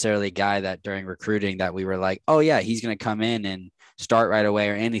not necessarily a guy that during recruiting that we were like, oh yeah, he's going to come in and start right away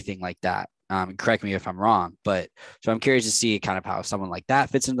or anything like that. Correct me if I'm wrong, but so I'm curious to see kind of how someone like that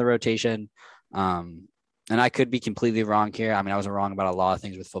fits into the rotation. And I could be completely wrong here. I was wrong about a lot of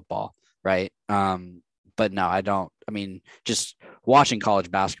things with football, right? But no, I don't. Just watching college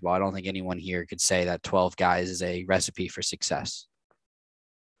basketball, I don't think anyone here could say that 12 guys is a recipe for success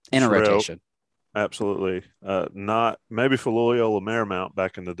in a rotation. Absolutely. Not maybe for Loyola Marymount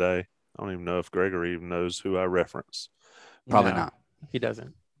back in the day. I don't even know if Gregory even knows who I reference. Probably not. He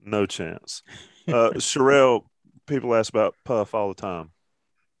doesn't. No chance. Sherrell, people ask about Puff all the time.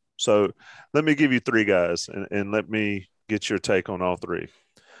 So let me give you 3 guys and let me get your take on all 3.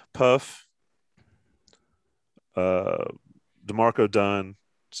 Puff, DeMarco Dunn,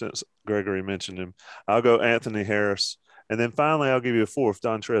 since Gregory mentioned him. I'll go Anthony Harris. And then finally, I'll give you a 4th,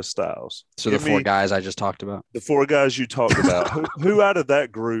 Dontrez Styles. So the 4 guys I just talked about? The 4 guys you talked about. who out of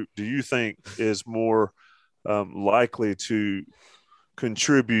that group do you think is more likely to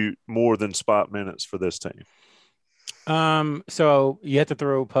contribute more than spot minutes for this team? So you have to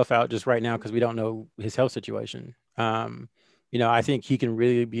throw Puff out just right now because we don't know his health situation. I think he can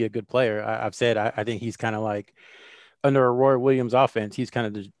really be a good player. I've said I think he's kind of like under a Roy Williams offense, he's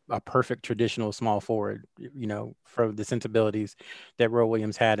kind of a perfect traditional small forward, from the sensibilities that Roy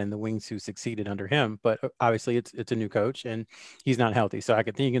Williams had and the wings who succeeded under him. But obviously it's a new coach and he's not healthy. So I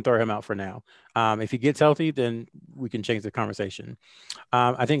think you can throw him out for now. If he gets healthy, then we can change the conversation.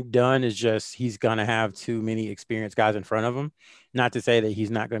 I think Dunn is he's going to have too many experienced guys in front of him. Not to say that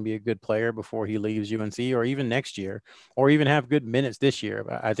he's not going to be a good player before he leaves UNC or even next year, or even have good minutes this year.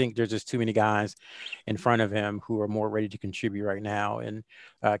 But I think there's just too many guys in front of him who are more ready to contribute right now. And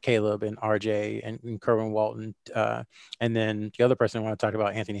Caleb and RJ and Kerwin Walton. And then the other person I want to talk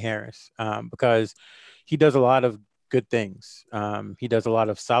about, Anthony Harris, because he does a lot of good things. He does a lot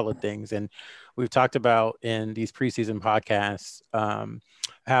of solid things. And we've talked about in these preseason podcasts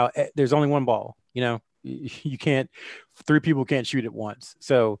how there's only one ball, you can't, 3 people can't shoot at once.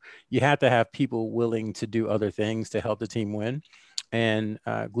 So you have to have people willing to do other things to help the team win. And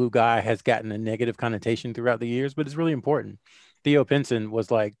glue guy has gotten a negative connotation throughout the years, but it's really important. Theo Pinson was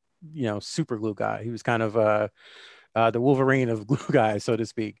like, super glue guy. He was kind of the Wolverine of glue guys, so to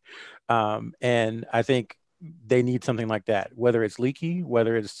speak. And I think they need something like that, whether it's Leaky,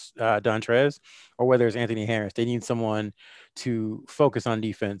 whether it's Dontrez, or whether it's Anthony Harris. They need someone to focus on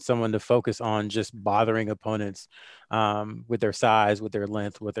defense, someone to focus on just bothering opponents with their size, with their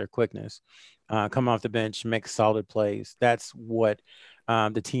length, with their quickness. Come off the bench, make solid plays. That's what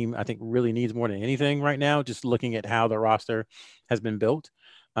the team, I think, really needs more than anything right now, just looking at how the roster has been built.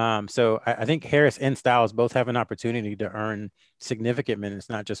 So I think Harris and Styles both have an opportunity to earn significant minutes,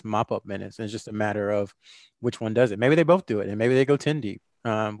 not just mop-up minutes. And it's just a matter of which one does it. Maybe they both do it, and maybe they go 10 deep.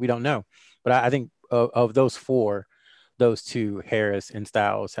 We don't know. But I think of those four, those two, Harris and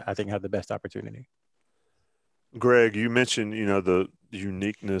Styles, I think have the best opportunity. Greg, you mentioned, the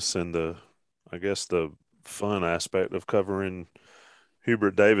uniqueness and I guess the fun aspect of covering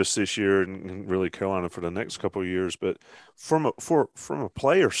Hubert Davis this year and really Carolina for the next couple of years. But from a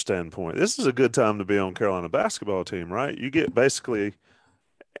player standpoint, this is a good time to be on Carolina basketball team, right? You get basically,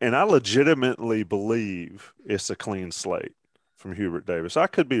 and I legitimately believe it's a clean slate from Hubert Davis. I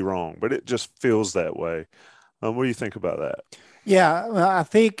could be wrong, but it just feels that way. What do you think about that? Yeah, well, I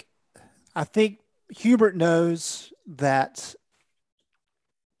think Hubert knows that.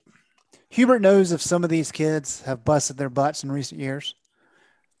 Hubert knows if some of these kids have busted their butts in recent years.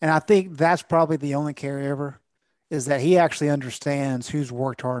 And I think that's probably the only carryover, is that he actually understands who's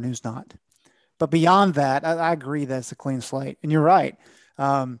worked hard and who's not. But beyond that, I agree that it's a clean slate. And you're right.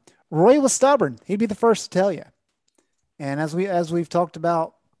 Roy was stubborn. He'd be the first to tell you. And as we've talked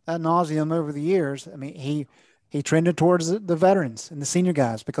about ad nauseum over the years, I mean, he trended towards the veterans and the senior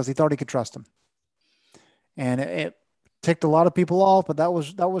guys because he thought he could trust them. And it ticked a lot of people off, but that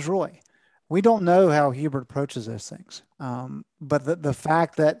was Roy. We don't know how Hubert approaches those things. But the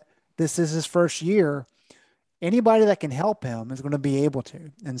fact that this is his first year, anybody that can help him is going to be able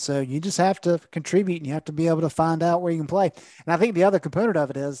to. And so you just have to contribute, and you have to be able to find out where you can play. And I think the other component of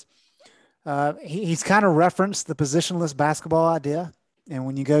it is he's kind of referenced the positionless basketball idea. And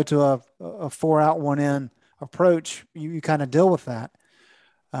when you go to a 4-out, 1-in approach, you kind of deal with that.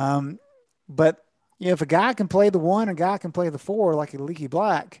 But if a guy can play the 1, a guy can play the 4, like a Leaky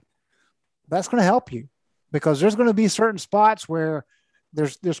Black, that's going to help you, because there's going to be certain spots where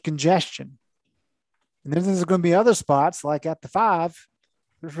there's congestion. And then there's going to be other spots, like at the 5,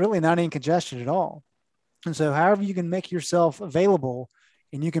 there's really not any congestion at all. And so however you can make yourself available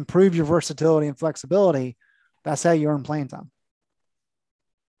and you can prove your versatility and flexibility, that's how you earn playing time.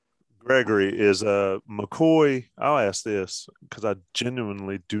 Gregory, is McCoy, I'll ask this because I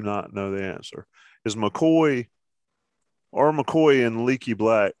genuinely do not know the answer. Is McCoy and Leaky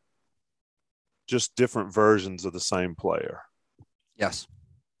Black just different versions of the same player? Yes.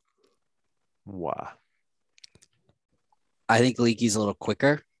 Why? I think Leaky's a little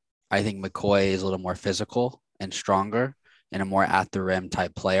quicker. I think McCoy is a little more physical and stronger and a more at the rim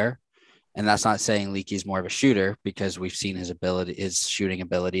type player. And that's not saying Leaky's more of a shooter, because we've seen his shooting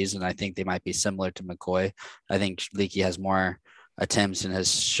abilities, and I think they might be similar to McCoy. I think Leaky has more attempts and has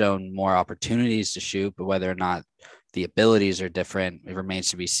shown more opportunities to shoot, but whether or not the abilities are different, it remains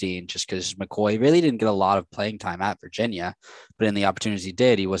to be seen, just because McCoy really didn't get a lot of playing time at Virginia, but in the opportunities he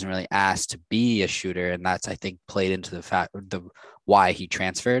did, he wasn't really asked to be a shooter. And that's, I think, played into the why he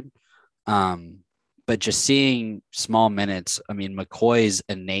transferred. But just seeing small minutes, I mean, McCoy's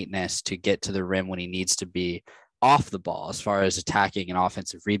innateness to get to the rim when he needs to be off the ball, as far as attacking and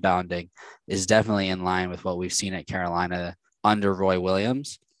offensive rebounding, is definitely in line with what we've seen at Carolina under Roy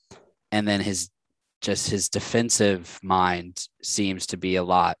Williams. And then his defensive mind seems to be a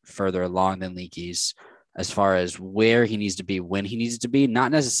lot further along than Leaky's, as far as where he needs to be, when he needs to be,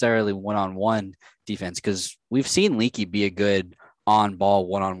 not necessarily one-on-one defense, because we've seen Leaky be a good on-ball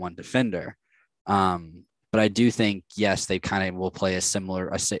one-on-one defender. But I do think, yes, they kind of will play a similar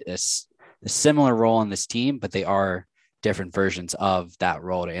role in this team, but they are different versions of that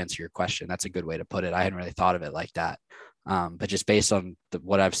role, to answer your question. That's a good way to put it. I hadn't really thought of it like that. But just based on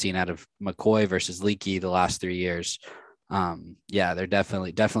what I've seen out of McCoy versus Leaky the last 3 years, yeah, they're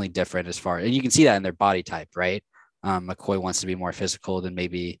definitely different as far, and you can see that in their body type, right? McCoy wants to be more physical than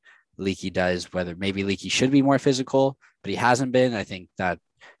maybe Leaky does. Whether maybe Leaky should be more physical, but he hasn't been. I think that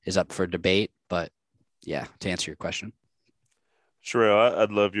is up for debate. But yeah, to answer your question, Sherrell,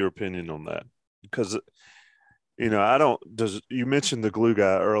 I'd love your opinion on that, because you mentioned the glue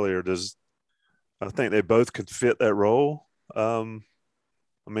guy earlier. I think they both could fit that role. I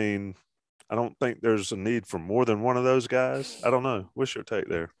mean, I don't think there's a need for more than one of those guys. I don't know. What's your take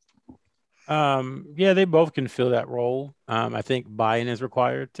there? Yeah, they both can fill that role. I think buy-in is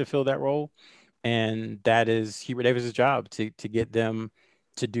required to fill that role, and that is Hubert Davis's job to get them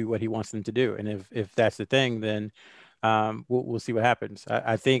to do what he wants them to do. And if that's the thing, then we'll see what happens.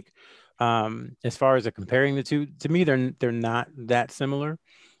 I think as far as comparing the two, to me, they're not that similar.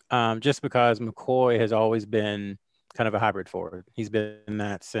 Just because McCoy has always been kind of a hybrid forward. He's been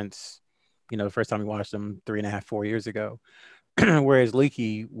that since, the first time we watched him 3.5, 4 years ago. Whereas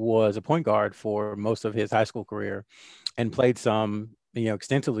Leaky was a point guard for most of his high school career and played some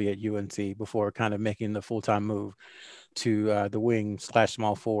extensively at UNC before kind of making the full-time move to the wing /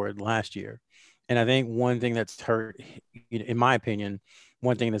 small forward last year. And I think one thing that's hurt, in my opinion,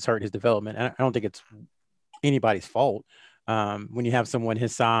 one thing that's hurt his development, and I don't think it's anybody's fault. When you have someone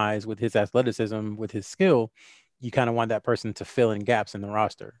his size, with his athleticism, with his skill, you kind of want that person to fill in gaps in the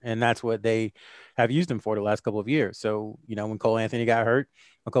roster. And that's what they have used him for the last couple of years. So, when Cole Anthony got hurt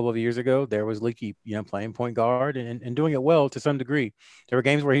a couple of years ago, there was Leaky, playing point guard and doing it well to some degree. There were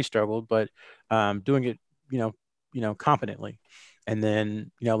games where he struggled, but doing it, competently. And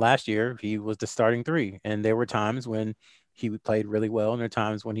then, last year he was the starting three, and there were times when he played really well, and there are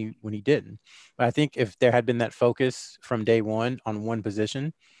times when he didn't. But I think if there had been that focus from day one on one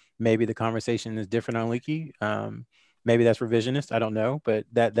position, maybe the conversation is different on Leaky. Maybe that's revisionist. I don't know, but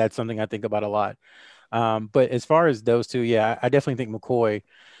that's something I think about a lot. But as far as those two, yeah, I definitely think McCoy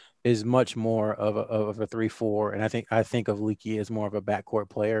is much more of a 3-4, and I think of Leaky as more of a backcourt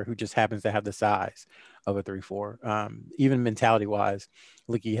player who just happens to have the size of a 3-4. Even mentality wise,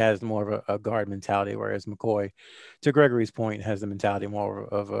 Leaky has more of a guard mentality, whereas McCoy, to Gregory's point, has the mentality more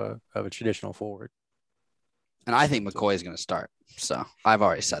of a traditional forward. And I think McCoy is going to start. So I've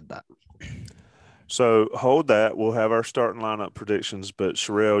already said that. So hold that. We'll have our starting lineup predictions. But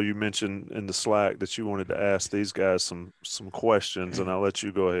Sherrell, you mentioned in the Slack that you wanted to ask these guys some questions, and I'll let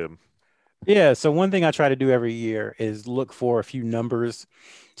you go ahead. Yeah. So one thing I try to do every year is look for a few numbers,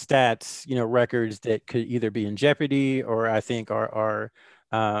 stats, records that could either be in jeopardy or I think are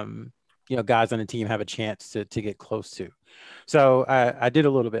guys on the team have a chance to get close to. So I did a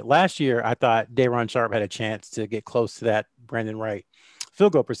little bit. Last year, I thought Day'Ron Sharpe had a chance to get close to that Brandon Wright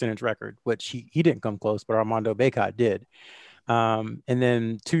field goal percentage record, which he didn't come close, but Armando Bacot did. And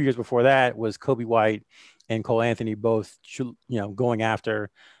then 2 years before that was Kobe White and Cole Anthony, both, going after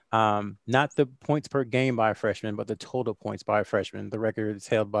not the points per game by a freshman, but the total points by a freshman. The record is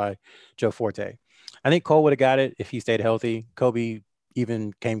held by Joe Forte. I think Cole would have got it if he stayed healthy. Kobe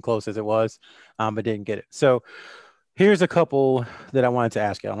even came close as it was, but didn't get it. So here's a couple that I wanted to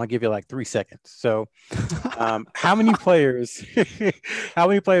ask you. I'm gonna give you like 3 seconds. So, how many players in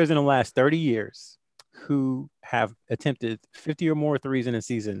the last 30 years who have attempted 50 or more threes in a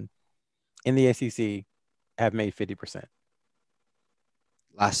season in the ACC have made 50%?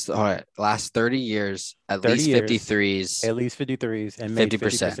 Last 30 years, at 30 least years, 53s. At least 53s and made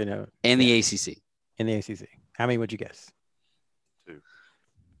 50% in the ACC. In the ACC. How many would you guess? 2.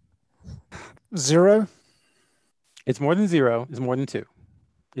 0. It's more than 0. It's more than 2.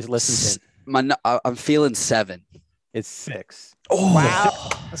 It's less than 10. I'm feeling 7. It's 6. Oh, wow.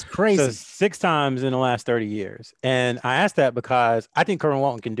 That's crazy. So 6 times in the last 30 years. And I asked that because I think Kerwin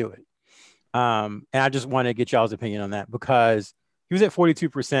Walton can do it. And I just want to get y'all's opinion on that because he was at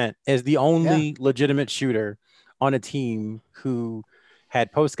 42% as the only legitimate shooter on a team who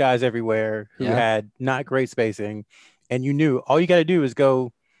had post guys everywhere, who had not great spacing. And you knew all you got to do is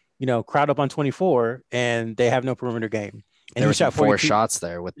go, crowd up on 24 and they have no perimeter game. And there were shot 4 shots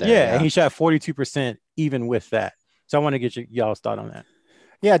there with that. Yeah, and he shot 42% even with that. So I want to get y'all's thought on that.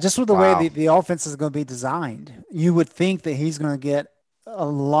 Yeah, just with the way the offense is going to be designed, you would think that he's going to get a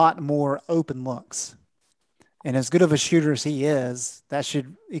lot more open looks. And as good of a shooter as he is, that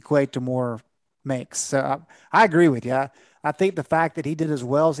should equate to more makes. So I agree with you. I think the fact that he did as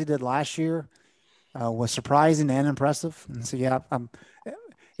well as he did last year was surprising and impressive. And so,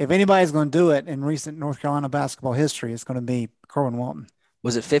 if anybody's going to do it in recent North Carolina basketball history, it's going to be Kerwin Walton.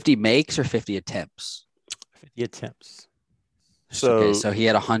 Was it 50 makes or 50 attempts? 50 attempts. So he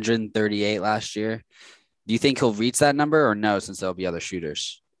had 138 last year. Do you think he'll reach that number or no, since there'll be other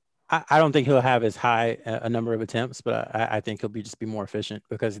shooters? I don't think he'll have as high a number of attempts, but I think he'll be more efficient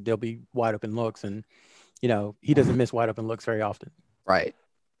because there'll be wide open looks, and he doesn't miss wide open looks very often. Right.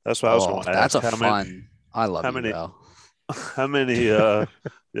 That's what I was going to ask. That's fun. I love how many, Bro. How many?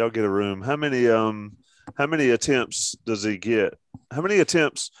 Y'all get a room. How many attempts does he get? How many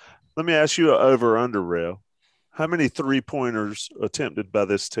attempts? Let me ask you an over/under, Rail. How many 3-pointers attempted by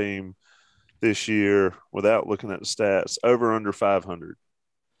this team this year without looking at the stats? Over under 500.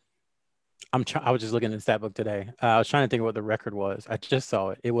 I was just looking at the stat book today. I was trying to think of what the record was. I just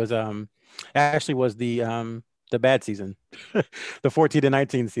saw it. It was actually was the bad season, the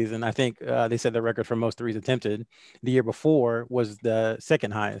 14-19 season. I think they said the record for most threes attempted the year before was the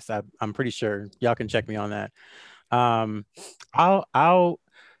second highest. I'm pretty sure. Y'all can check me on that. I'll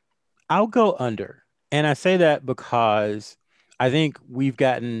go under, and I say that because I think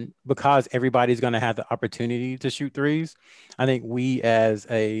because everybody's going to have the opportunity to shoot threes. I think we as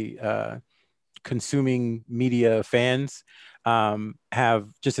a consuming media fans have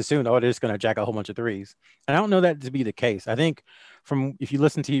just assumed, oh, they're just going to jack a whole bunch of threes. And I don't know that to be the case. I think if you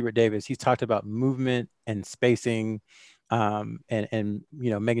listen to Hubert Davis, he's talked about movement and spacing, and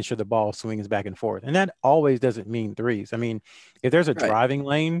making sure the ball swings back and forth. And that always doesn't mean threes. I mean, if there's a driving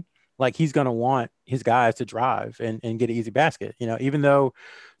lane, like he's going to want his guys to drive and get an easy basket, even though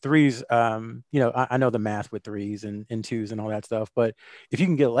threes, I know the math with threes and twos and all that stuff, but if you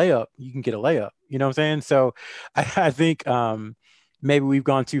can get a layup, you can get a layup, you know what I'm saying? So I think maybe we've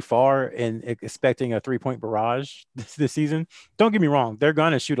gone too far in expecting a 3-point barrage this season. Don't get me wrong. They're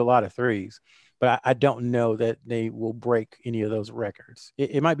going to shoot a lot of threes, but I don't know that they will break any of those records.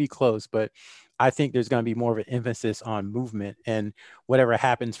 It might be close, but I think there's going to be more of an emphasis on movement, and whatever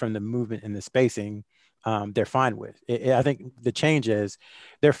happens from the movement and the spacing, they're fine with. I think the change is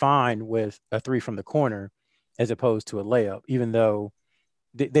they're fine with a three from the corner as opposed to a layup, even though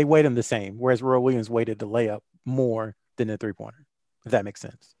they weight them the same, whereas Roy Williams weighted the layup more than the three-pointer, if that makes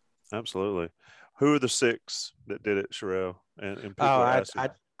sense. Absolutely. Who are the 6 that did it, Sherrell? And people are asking.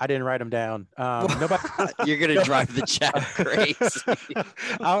 I didn't write them down. Nobody. You're gonna drive the chat crazy.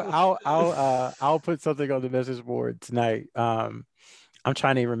 I'll put something on the message board tonight. I'm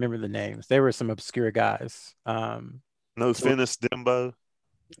trying to remember the names. They were some obscure guys. No Finis Dembo.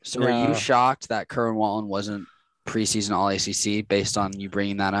 So were you shocked that Kerwin Walton wasn't preseason All ACC based on you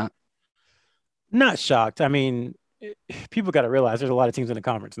bringing that up? Not shocked. I mean, people got to realize there's a lot of teams in the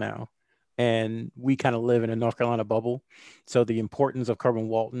conference now, and we kind of live in a North Carolina bubble. So the importance of Kerwin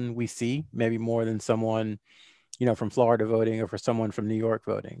Walton we see maybe more than someone, from Florida voting or for someone from New York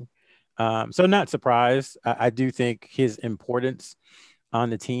voting. So not surprised. I do think his importance on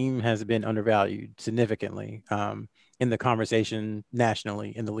the team has been undervalued significantly in the conversation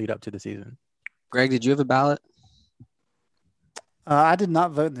nationally in the lead up to the season. Greg, did you have a ballot? I did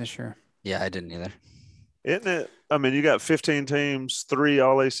not vote this year. Yeah, I didn't either. Isn't it? I mean, you got 15 teams, 3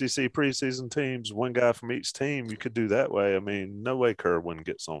 All-ACC preseason teams, 1 guy from each team. You could do that way. I mean, no way Kerwin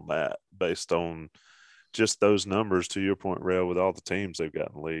gets on that based on just those numbers, to your point, Rail, with all the teams they've got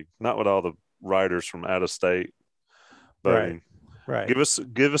in the league. Not with all the writers from out of state voting. Right.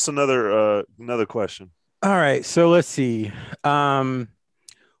 Give us another question. All right. So let's see. When's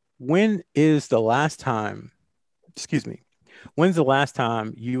the last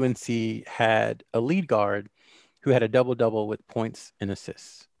time UNC had a lead guard who had a double-double with points and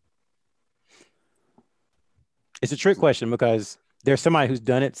assists? It's a trick question because there's somebody who's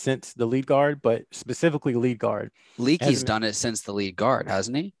done it since the lead guard, but specifically lead guard. Leakey's done it since the lead guard,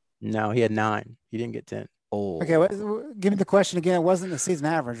 hasn't he? No, he had 9. He didn't get 10. Oh. Okay, give me the question again. It wasn't the season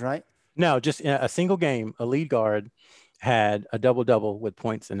average, right? No, just in a single game, a lead guard had a double-double with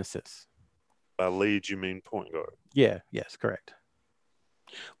points and assists. By lead, you mean point guard? Yeah, yes, correct.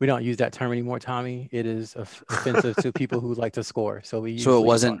 We don't use that term anymore, Tommy. It is offensive to people who like to score. So it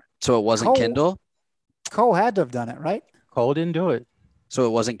wasn't Cole, Kindle? Cole had to have done it, right? Cole didn't do it. So it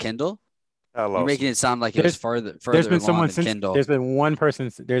wasn't Kindle? You're making it sound like it was further there's been someone than since Kindle. There's been one person.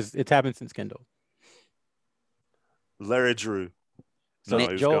 It's happened since Kindle. Larry Drew.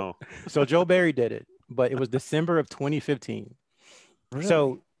 So Joe Barry did it, but it was December of 2015. Really?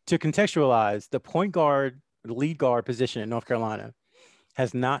 So to contextualize, the point guard, lead guard position in North Carolina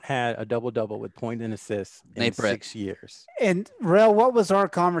has not had a double-double with point and assists in 6 years. And Rel, what was our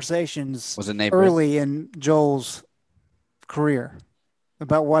conversations early in Joel's career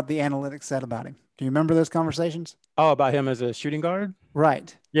about what the analytics said about him? Do you remember those conversations? Oh, about him as a shooting guard?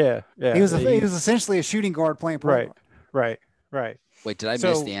 Right. Yeah. He was essentially a shooting guard playing point guard. Right. Wait, did I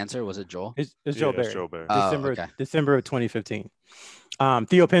miss the answer? Was it Joel? It's Joe Barry. It's Joe Barry. December of 2015.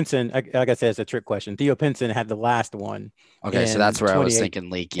 Theo Pinson, like I said, it's a trick question. Theo Pinson had the last one. Okay, so that's where I was thinking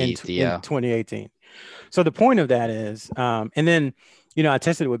Leaky, Theo. In 2018. So the point of that is, and then, I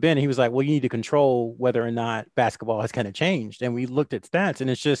tested it with Ben, and he was like, well, you need to control whether or not basketball has kind of changed. And we looked at stats, and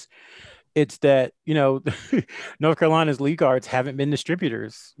it's that, North Carolina's league guards haven't been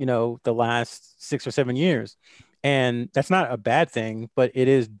distributors, the last 6 or 7 years. And that's not a bad thing, but it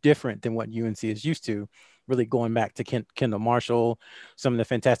is different than what UNC is used to, really going back to Kendall Marshall, some of the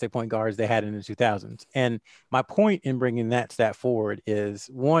fantastic point guards they had in the 2000s. And my point in bringing that stat forward is,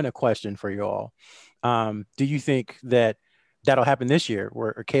 one, a question for you all. Do you think that that'll happen this year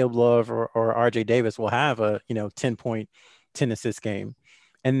where Caleb Love or RJ Davis will have a, 10-point, 10 assist game?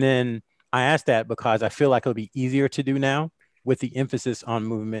 And then I ask that because I feel like it'll be easier to do now with the emphasis on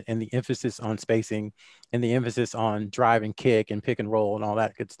movement and the emphasis on spacing and the emphasis on drive and kick and pick and roll and all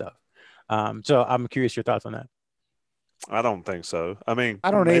that good stuff. So I'm curious your thoughts on that. I don't think so. I mean,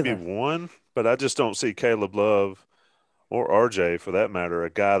 I don't maybe either. one, but I just don't see Caleb Love or RJ, for that matter, a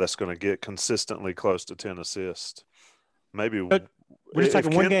guy that's going to get consistently close to 10 assists. maybe But we're just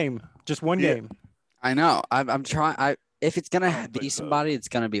talking one game, just one game. I know. I'm trying. If it's gonna be somebody, it's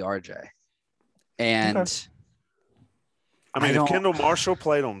gonna be RJ. And Okay. I mean, if Kendall Marshall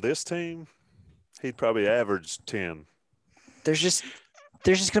played on this team, he'd probably average 10. There's just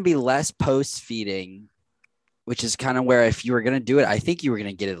gonna be less post feeding, which is kind of where if you were gonna do it, I think you were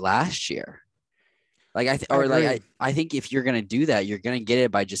gonna get it last year. Like I think if you're gonna do that, you're gonna get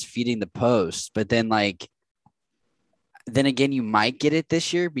it by just feeding the post. But then then again, you might get it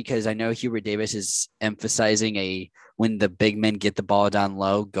this year because I know Hubert Davis is emphasizing when the big men get the ball down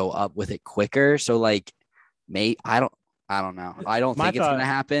low, go up with it quicker. So I don't know. I don't think it's going to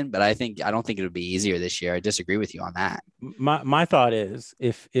happen, but I don't think it would be easier this year. I disagree with you on that. My thought is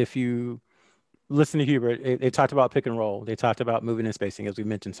if you listen to Hubert, they talked about pick and roll. They talked about moving and spacing, as we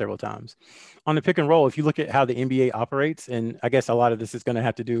mentioned several times. On the pick and roll, if you look at how the NBA operates, and I guess a lot of this is going to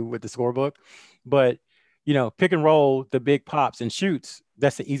have to do with the scorebook, but pick and roll, the big pops and shoots,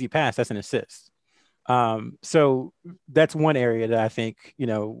 that's the easy pass. That's an assist. So that's one area that I think,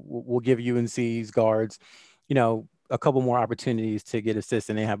 will give UNC's guards, a couple more opportunities to get assists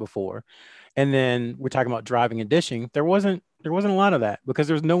than they had before. And then we're talking about driving and dishing. There wasn't a lot of that because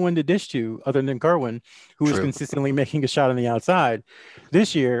there's no one to dish to other than Kerwin, who was consistently making a shot on the outside.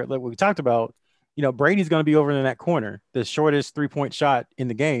 This year, like we talked about, Brady's going to be over in that corner, the shortest 3-point shot in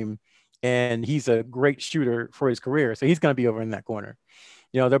the game. And he's a great shooter for his career. So he's going to be over in that corner.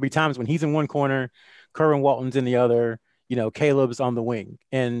 There'll be times when he's in one corner, Kerwin Walton's in the other, Caleb's on the wing.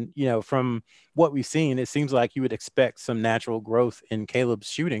 And, from what we've seen, it seems like you would expect some natural growth in Caleb's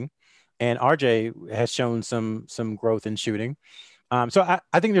shooting. And RJ has shown some growth in shooting. So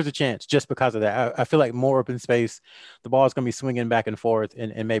I think there's a chance just because of that. I feel like more open space, the ball is going to be swinging back and forth,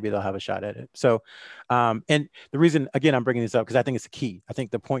 and maybe they'll have a shot at it. So, and the reason, again, I'm bringing this up because I think it's the key. I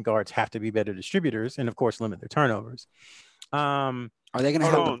think the point guards have to be better distributors and, of course, limit their turnovers. Are they going to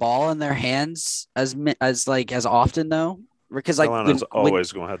have the ball in their hands as often though? Because Carolina's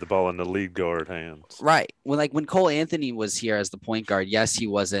always going to have the ball in the lead guard hands, right? When Cole Anthony was here as the point guard, yes, he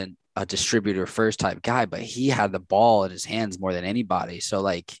wasn't a distributor first type guy, but he had the ball in his hands more than anybody. So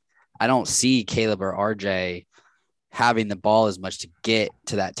I don't see Caleb or RJ having the ball as much to get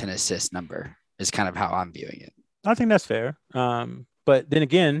to that 10 assist number is kind of how I'm viewing it. I think that's fair. But then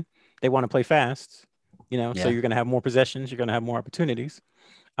again, they want to play fast, so you're going to have more possessions. You're going to have more opportunities.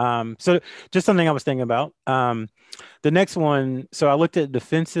 So just something I was thinking about. The next one, so I looked at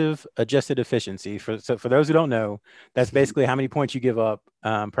defensive adjusted efficiency. For those who don't know, that's basically how many points you give up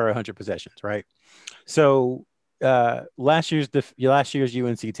per 100 possessions, right? So last year's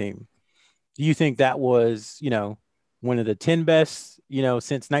UNC team, do you think that was, one of the 10 best,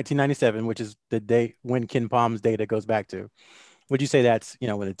 since 1997, which is the date when Ken Palm's data goes back to? Would you say that's,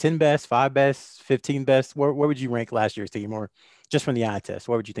 one of the 10 best, 5 best, 15 best? Where would you rank last year's team, or just from the eye test,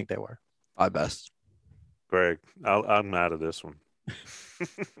 what would you think they were? 5 best. Greg, I'm out of this one.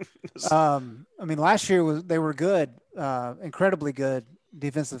 Last year they were good, incredibly good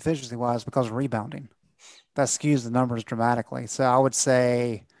defensive efficiency wise because of rebounding. That skews the numbers dramatically. So I would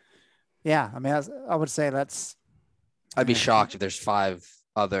say, I would say that's. I'd be shocked if there's 5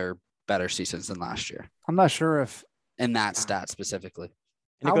 other better seasons than last year. I'm not sure if in that stat specifically.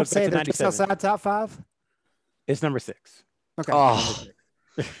 And I would say they're just outside top 5. It's number 6. Okay. Oh.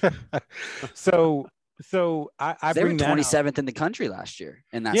 So I they bring were that 27th up. in the country last year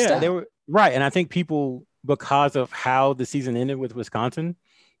in that Yeah, stat. they were right. And I think people, because of how the season ended with Wisconsin,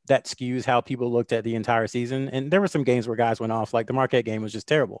 that skews how people looked at the entire season. And there were some games where guys went off, like the Marquette game was just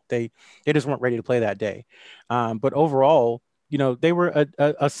terrible. They just weren't ready to play that day. But overall, they were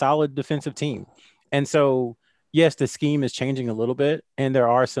a solid defensive team. And so, yes, the scheme is changing a little bit, and there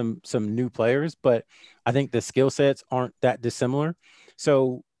are some new players, but I think the skill sets aren't that dissimilar.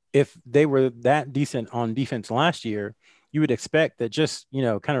 So if they were that decent on defense last year, you would expect that just,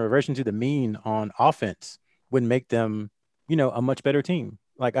 kind of reversion to the mean on offense would make them, a much better team.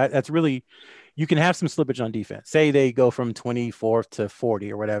 That's really, you can have some slippage on defense. Say they go from 24th to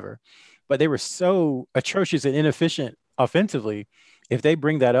 40 or whatever, but they were so atrocious and inefficient offensively. If they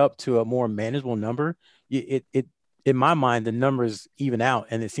bring that up to a more manageable number, it in my mind, the numbers even out,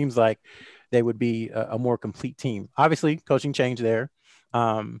 and it seems like they would be a more complete team. Obviously, coaching change there,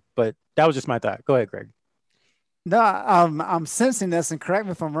 but that was just my thought. Go ahead, Greg. No, I'm sensing this, and correct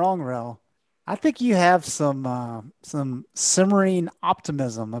me if I'm wrong, Rel. I think you have some simmering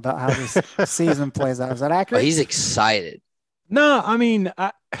optimism about how this season plays out. Is that accurate? Oh, he's excited. No,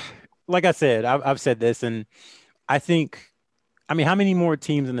 like I said, I've said this, and I think, how many more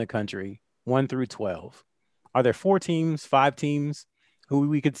teams in the country, 1 through 12? Are there 4 teams, 5 teams who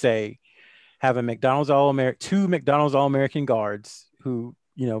we could say having two McDonald's All-American guards who,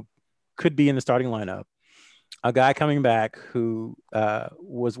 could be in the starting lineup, a guy coming back who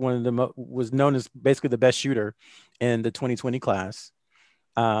was was known as basically the best shooter in the 2020 class,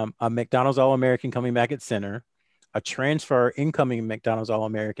 a McDonald's All-American coming back at center, a transfer incoming McDonald's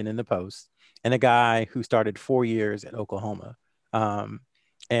All-American in the post, and a guy who started 4 years at Oklahoma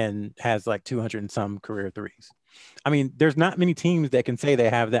and has like 200 and some career threes. I mean, there's not many teams that can say they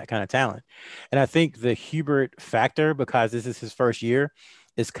have that kind of talent. And I think the Hubert factor, because this is his first year,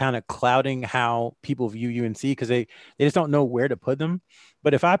 is kind of clouding how people view UNC because they just don't know where to put them.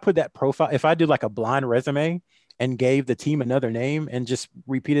 But if I put that profile, if I did like a blind resume and gave the team another name and just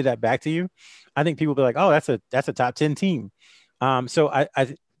repeated that back to you, I think people would be like, oh, that's a top 10 team. So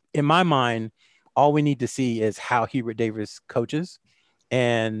I in my mind, all we need to see is how Hubert Davis coaches.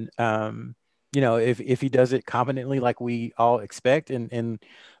 And, if he does it competently, like we all expect, and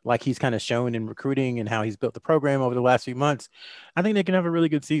like he's kind of shown in recruiting and how he's built the program over the last few months, I think they can have a really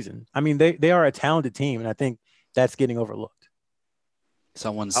good season. I mean, they are a talented team, and I think that's getting overlooked.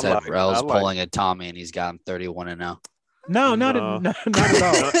 Someone said Rel's pulling a Tommy, and he's got him 31-0. No, not at all. Not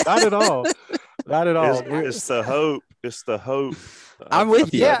at all. Not at all. It's the hope. It's the hope. I'm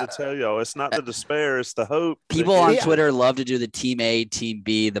with you. To tell y'all, it's not the despair. It's the hope. People on Twitter love to do the team A, team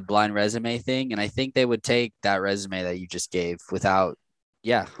B, the blind resume thing, and I think they would take that resume that you just gave without,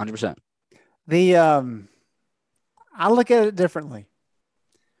 100%. I look at it differently.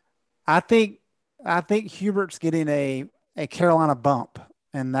 I think Hubert's getting a Carolina bump,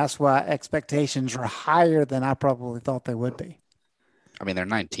 and that's why expectations are higher than I probably thought they would be. I mean, they're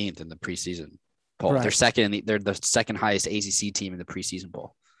 19th in the preseason poll. Right. They're the second highest ACC team in the preseason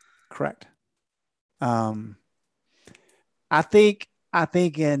poll. Correct. I think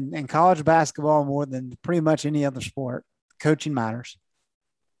in college basketball more than pretty much any other sport, coaching matters.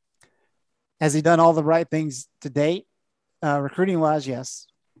 Has he done all the right things to date? Recruiting wise, yes.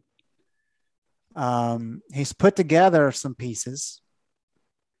 He's put together some pieces.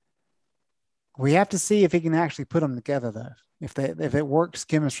 We have to see if he can actually put them together, though. If it works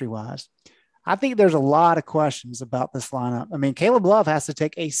chemistry wise, I think there's a lot of questions about this lineup. I mean, Caleb Love has to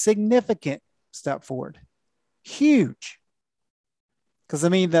take a significant step forward, huge. Because I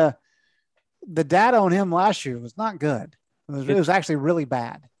mean, the data on him last year was not good. It was actually really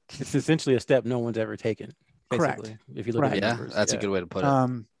bad. It's essentially a step no one's ever taken. Basically, correct. If you look at the numbers. That's a good way to put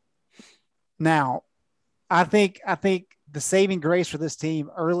it. Now, I think the saving grace for this team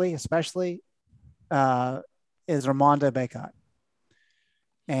early, especially, is Armando Bacot.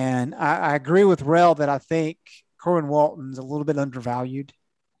 And I agree with Rel that I think Corwin Walton's a little bit undervalued.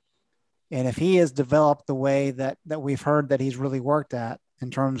 And if he has developed the way that we've heard that he's really worked at in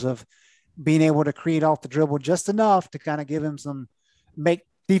terms of being able to create off the dribble just enough to kind of give him make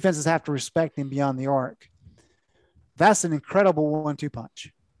defenses have to respect him beyond the arc, that's an incredible 1-2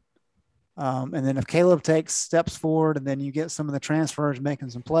 punch. And then if Caleb takes steps forward and then you get some of the transfers making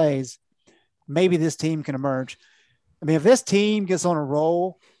some plays, maybe this team can emerge. I mean, if this team gets on a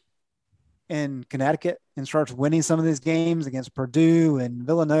roll in Connecticut and starts winning some of these games against Purdue and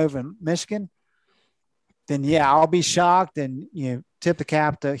Villanova and Michigan, then I'll be shocked and tip the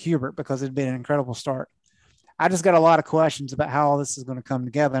cap to Hubert because it'd been an incredible start. I just got a lot of questions about how all this is going to come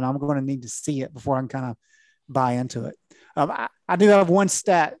together, and I'm going to need to see it before I can kind of buy into it. I do have one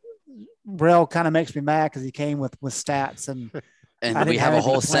stat. Rel kind of makes me mad because he came with stats and we have a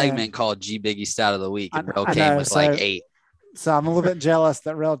whole segment called G Biggie Stat of the Week, and Rel came with like 8. So I'm a little bit jealous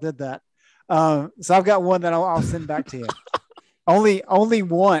that Rel did that. So I've got one that I'll send back to you. Only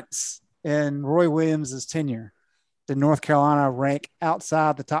once in Roy Williams' tenure did North Carolina rank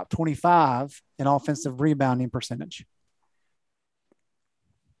outside the top 25 in offensive rebounding percentage.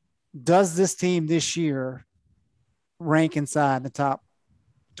 Does this team this year rank inside the top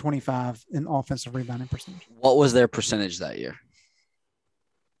 25 in offensive rebounding percentage? What was their percentage that year?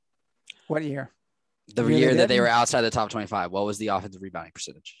 What year? The year that they were outside the top 25. What was the offensive rebounding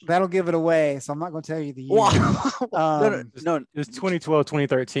percentage? That'll give it away. So I'm not going to tell you the year. No, it was 2012,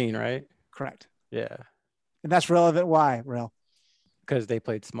 2013, right? Correct. Yeah. And that's relevant. Why, Rel? Because they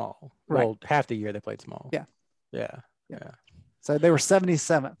played small. Right. Well, half the year they played small. Yeah. So they were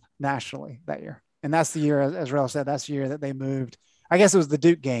 77th nationally that year. And that's the year, as Rel said, that's the year that they moved. I guess it was the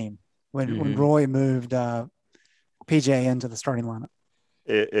Duke game when Roy moved PJ into the starting lineup.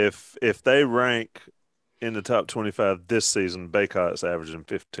 If they rank in the top 25 this season, Baycott's averaging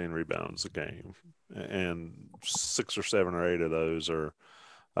 15 rebounds a game, and 6 or 7 or 8 of those are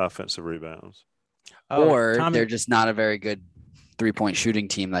offensive rebounds. Or they're just not a very good 3-point shooting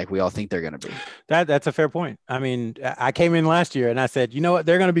team like we all think they're going to be. That's a fair point. I mean, I came in last year and I said, you know what,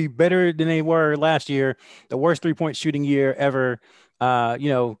 they're going to be better than they were last year. The worst 3-point shooting year ever.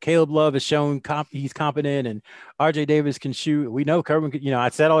 Caleb Love has shown he's competent, and RJ Davis can shoot. We know Kerwin could, I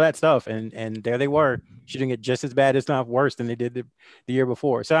said all that stuff, and there they were shooting it just as bad, if not worse, than they did the year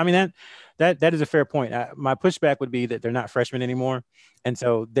before. So I mean that is a fair point. My pushback would be that they're not freshmen anymore, and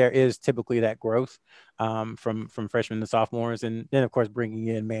so there is typically that growth from freshmen to sophomores, and then of course bringing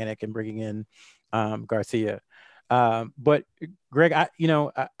in Manick and bringing in Garcia. But Greg,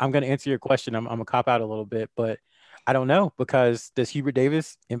 I'm going to answer your question. I'm gonna cop out a little bit, but I don't know, because does Hubert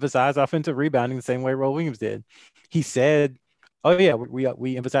Davis emphasize offensive rebounding the same way Roy Williams did? He said, "Oh yeah,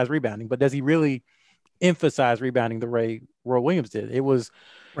 we emphasize rebounding," but does he really emphasize rebounding the way Roy Williams did? It was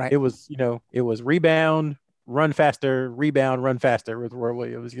right. It was rebound, run faster, rebound, run faster with Roy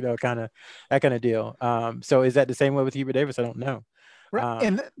Williams. Kind of that kind of deal. So is that the same way with Hubert Davis? I don't know. Right.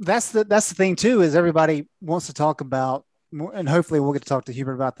 And that's the thing too, is everybody wants to talk about, and hopefully we'll get to talk to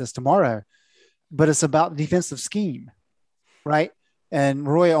Hubert about this tomorrow, but it's about the defensive scheme, right? And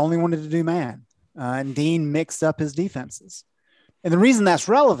Roy only wanted to do man, and Dean mixed up his defenses. And the reason that's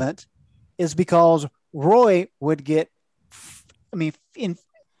relevant is because Roy would get,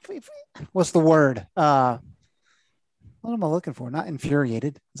 what's the word? What am I looking for? Not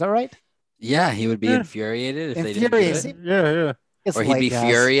infuriated. Is that right? Yeah, he would be infuriated if they didn't do it. Yeah. Or he'd be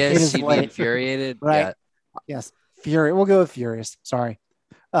furious. He'd be infuriated. Right. Yeah. Yes. Furious. We'll go with furious. Sorry.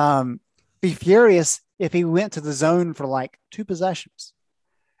 Be furious if he went to the zone for like 2 possessions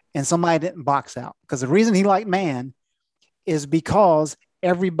and somebody didn't box out. Because the reason he liked man is because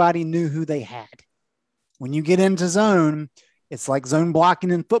everybody knew who they had. When you get into zone, it's like zone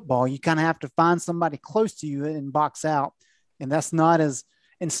blocking in football. You kind of have to find somebody close to you and box out. And that's not as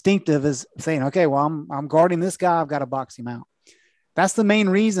instinctive as saying, okay, well, I'm guarding this guy, I've got to box him out. That's the main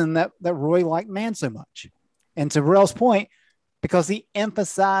reason that Roy liked man so much. And to Rel's point, because he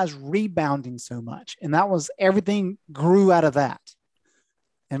emphasized rebounding so much. And that was, everything grew out of that.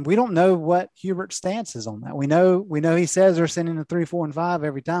 And we don't know what Hubert's stance is on that. We know he says they're sending a 3, 4, and 5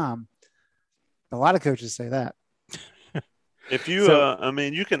 every time. A lot of coaches say that. If you,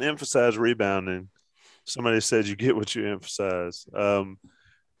 you can emphasize rebounding. Somebody said you get what you emphasize. You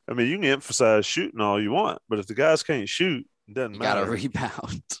can emphasize shooting all you want, but if the guys can't shoot, it doesn't matter. You got to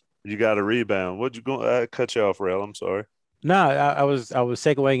rebound. You got to rebound. What'd you go? I cut you off, Rel. I'm sorry. No, I was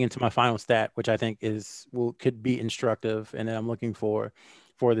segueing into my final stat, which I think could be instructive, and that I'm looking for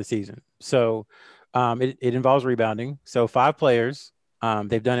the season. So it involves rebounding. So 5 players,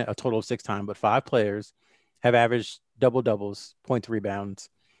 they've done it a total of 6 times, but 5 players have averaged double-doubles, points, rebounds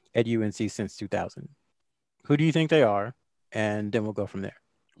at UNC since 2000. Who do you think they are? And then we'll go from there.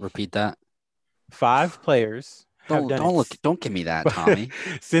 Repeat that. 5 players. Don't give me that, Tommy.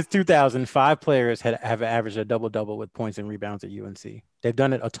 Since 2000, 5 players have averaged a double-double with points and rebounds at UNC. They've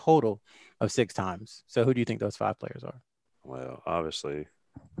done it a total of 6 times. So who do you think those 5 players are? Well, obviously,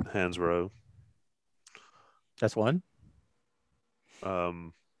 Hansbrough. That's one.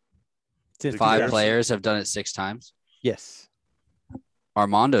 Since 5 players have done it 6 times? Yes.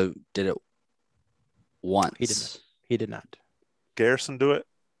 Armando did it once. He did not. Garrison do it?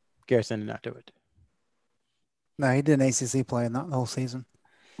 Garrison did not do it. No, he did an ACC play in the whole season.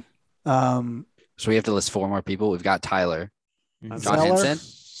 So we have to list 4 more people. We've got Tyler. John Henson.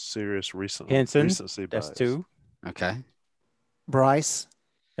 Serious recency. That's bias. 2. Okay. Bryce.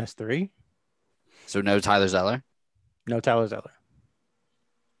 That's 3. So no Tyler Zeller? No Tyler Zeller.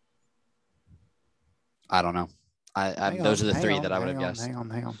 I don't know. Those are the 3 that I would have guessed.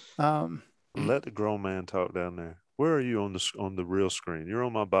 Hang on. Let the grown man talk down there. Where are you on the real screen? You're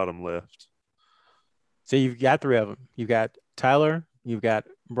on my bottom left. So you've got 3 of them. You've got Tyler, you've got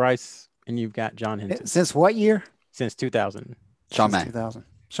Bryce, and you've got John Henson. Since what year? Since 2000. Sean May. 2000.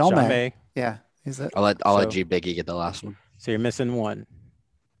 Sean May. Yeah. I'll let G Biggie get the last one. So you're missing one.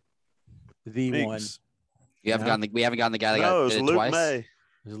 The Meeks. one. We haven't gotten the guy that did it Luke twice. May. It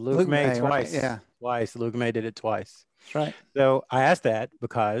was Luke May twice. Right? Yeah. Twice. Luke May did it twice. That's right. So I asked that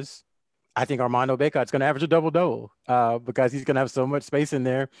because I think Armando Bacot's going to average a double-double because he's going to have so much space in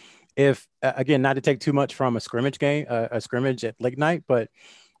there. If, again, not to take too much from a scrimmage game, a scrimmage at Lake Night, but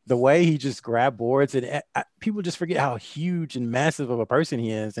the way he just grabbed boards, and people just forget how huge and massive of a person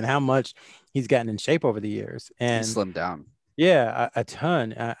he is and how much he's gotten in shape over the years. And he slimmed down. Yeah, a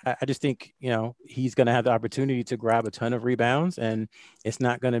ton. I just think, he's going to have the opportunity to grab a ton of rebounds, and he's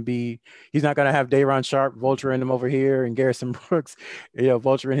not going to have Day'Ron Sharp vulturing him over here and Garrison Brooks,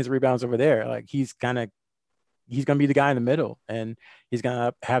 vulturing his rebounds over there. Like he's going to be the guy in the middle, and he's going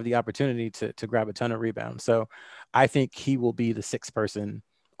to have the opportunity to grab a ton of rebounds. So I think he will be the sixth person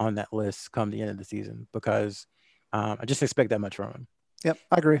on that list come the end of the season because I just expect that much from him. Yep,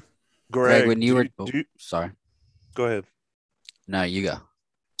 I agree. Greg, when you were sorry. Go ahead. No, you go.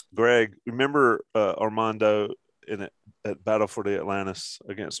 Greg, remember Armando at Battle for the Atlantis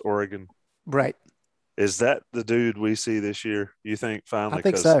against Oregon? Right. Is that the dude we see this year? You think finally? I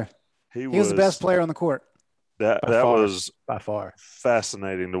think so. He was the best player on the court. That was by far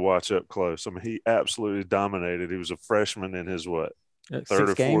fascinating to watch up close. I mean, he absolutely dominated. He was a freshman in his third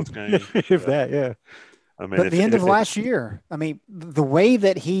or fourth game. If that, yeah. I mean, but at the end of last year, I mean, the way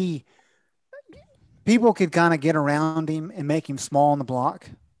that people could kind of get around him and make him small on the block,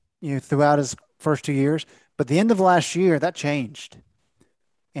 throughout his first 2 years. But the end of last year, that changed.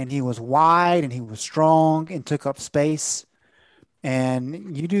 And he was wide and he was strong and took up space.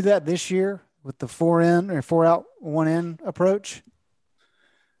 And you do that this year with the 4 in or 4 out, 1 in approach.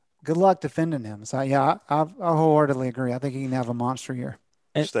 Good luck defending him. So yeah, I wholeheartedly agree. I think he can have a monster year.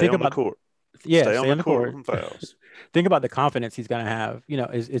 And stay on the court. Yeah, stay on the court from fouls. Think about the confidence he's going to have.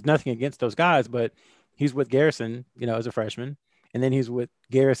 Is nothing against those guys, but he's with Garrison, as a freshman, and then he's with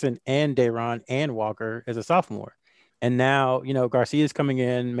Garrison and Day'Ron and Walker as a sophomore. And now, Garcia's coming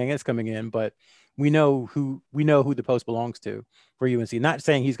in, Manget's coming in, but we know who the post belongs to for UNC. Not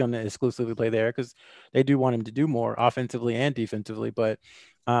saying he's going to exclusively play there because they do want him to do more offensively and defensively. But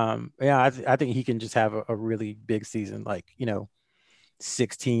I think he can just have a really big season, like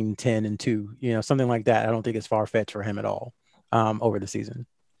 16, 10, and 2, something like that. I don't think it's far fetched for him at all over the season.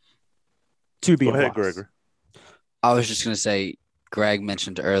 To be Go ahead, Gregory. I was just going to say, Greg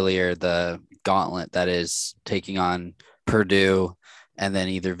mentioned earlier the gauntlet that is taking on Purdue and then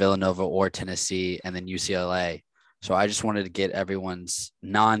either Villanova or Tennessee and then UCLA. So I just wanted to get everyone's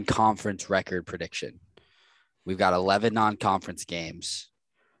non-conference record prediction. We've got 11 non-conference games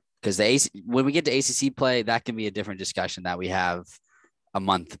because when we get to ACC play, that can be a different discussion that we have a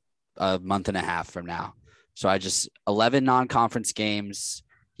month and a half from now. So 11 non-conference games.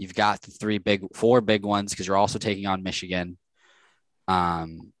 You've got the 4 big ones because you're also taking on Michigan.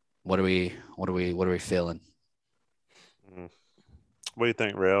 What are we feeling? What do you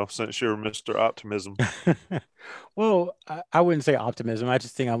think, Rail? Since you're Mr. Optimism. Well, I wouldn't say optimism. I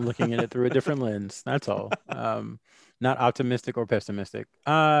just think I'm looking at it through a different lens. That's all. Not optimistic or pessimistic.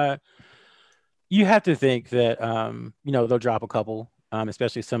 You have to think that they'll drop a couple,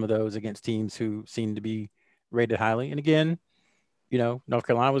 especially some of those against teams who seem to be rated highly. And again, North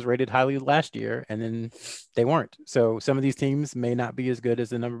Carolina was rated highly last year, and then they weren't. So some of these teams may not be as good as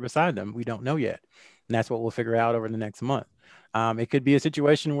the number beside them. We don't know yet. And that's what we'll figure out over the next month. It could be a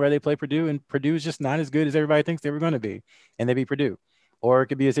situation where they play Purdue, and Purdue is just not as good as everybody thinks they were going to be, and they beat Purdue. Or it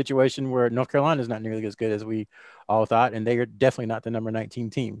could be a situation where North Carolina is not nearly as good as we all thought, and they are definitely not the number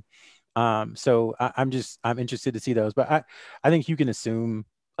 19 team. So I'm interested to see those. But I think you can assume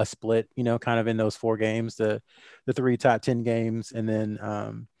a split, kind of in those 4 games, the 3 top 10 games, and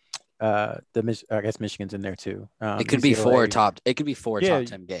then I guess Michigan's in there too. It could be 4 top 10 games.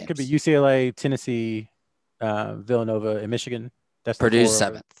 It could be UCLA, Tennessee, Villanova, and Michigan. That's Purdue's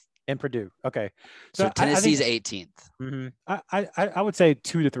 7th. And Purdue. Okay. So Tennessee's 18th. Mm-hmm. I would say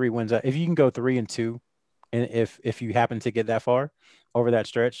 2 to 3 wins. If you can go 3-2, and if you happen to get that far over that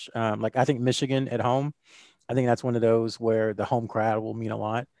stretch, I think Michigan at home, I think that's one of those where the home crowd will mean a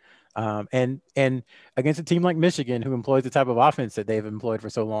lot. And against a team like Michigan, who employs the type of offense that they've employed for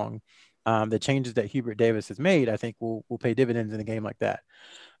so long, the changes that Hubert Davis has made, I think will pay dividends in a game like that.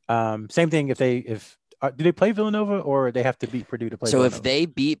 Same thing do they play Villanova or they have to beat Purdue to play? So Villanova? If they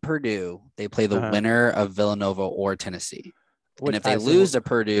beat Purdue, they play the winner of Villanova or Tennessee. And if they lose to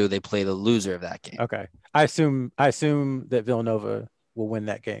Purdue, they play the loser of that game. Okay. I assume that Villanova will win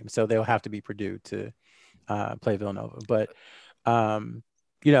that game. So they'll have to beat Purdue to play Villanova. But,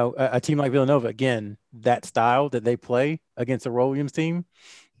 a team like Villanova, again, that style that they play against a Roy Williams team,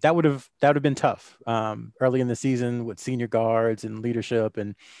 that would have been tough early in the season with senior guards and leadership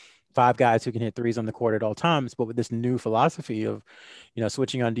and 5 guys who can hit threes on the court at all times. But with this new philosophy of,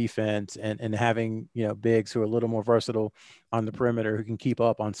 switching on defense and having, bigs who are a little more versatile on the perimeter who can keep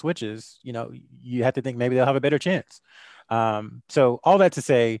up on switches, you have to think maybe they'll have a better chance. So all that to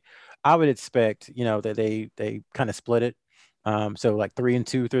say, I would expect, that they kind of split it. So like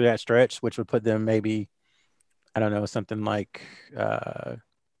 3-2 through that stretch, which would put them maybe, I don't know, something like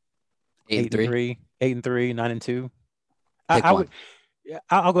 8-3, 9-2. I'll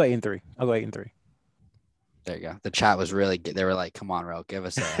go 8-3. I'll go 8-3. There you go. The chat was really good. They were like, "Come on, Rel, give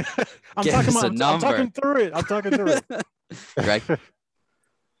us a number." I'm talking through it. Greg?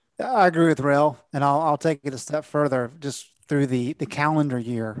 I agree with Rel, and I'll take it a step further. Just through the calendar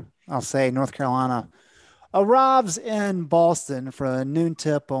year, I'll say North Carolina arrives in Boston for a noon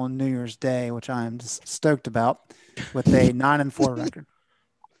tip on New Year's Day, which I am just stoked about, with a 9-4 record.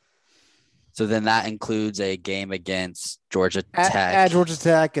 So then that includes a game against Georgia Tech. At Georgia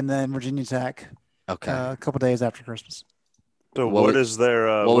Tech and then Virginia Tech. Okay. A couple days after Christmas. So what is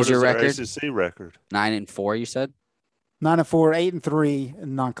their what was your record? ACC record? 9-4, you said? 9-4, 8-3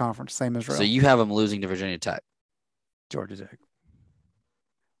 in non-conference, same as Israel. So you have them losing to Virginia Tech. Georgia Tech.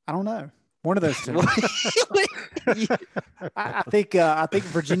 I don't know. One of those two. I think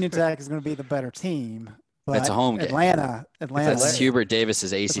Virginia Tech is going to be the better team. But that's a home game. Atlanta. That's Hubert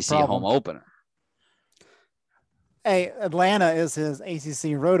Davis's ACC home opener. Hey, Atlanta is his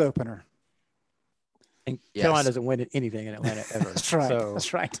ACC road opener. And Carolina doesn't win anything in Atlanta ever. That's right. So.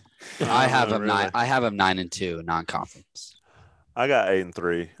 That's right. I have them 9-2 non-conference. I got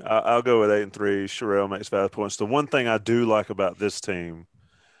 8-3. I'll go with 8-3. Sherrell makes valid points. The one thing I do like about this team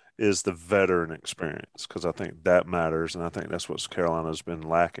is the veteran experience, because I think that matters, and I think that's what Carolina's been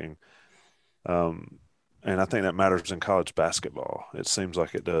lacking. And I think that matters in college basketball. It seems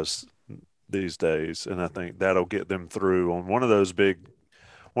like it does these days, and I think that'll get them through on one of those big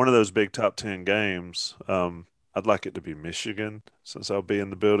top 10 games. I'd like it to be Michigan, since I'll be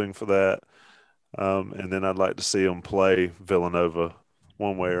in the building for that. And then I'd like to see them play Villanova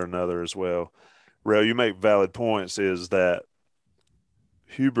one way or another as well. Rail, you make valid points, is that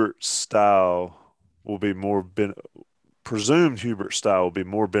Hubert's style will be more presumed Hubert style will be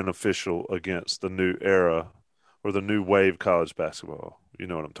more beneficial against the new era or the new wave college basketball. You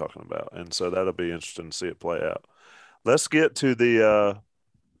know what I'm talking about. And so that'll be interesting to see it play out. Let's get to the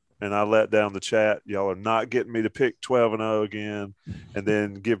and I let down the chat. Y'all are not getting me to pick 12-0 again and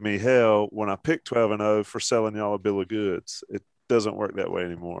then give me hell when I pick 12-0 for selling y'all a bill of goods. It doesn't work that way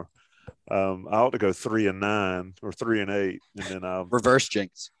anymore. I ought to go 3-9 or 3-8, and then I'll reverse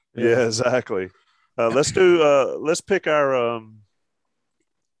jinx. Yeah, exactly. Let's pick our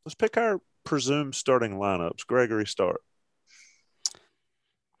presumed starting lineups. Gregory, start.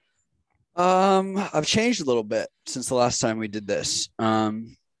 I've changed a little bit since the last time we did this.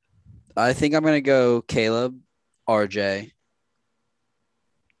 I think I'm gonna go Caleb, RJ,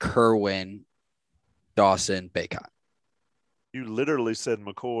 Kerwin, Dawson, Bacot. You literally said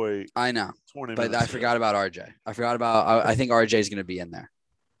McCoy. I know, 20 but minutes I forgot about RJ. I think RJ is gonna be in there.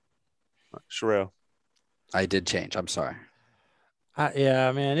 Sherrell. I did change. I'm sorry.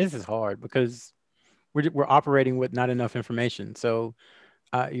 Yeah, man, this is hard because we're operating with not enough information. So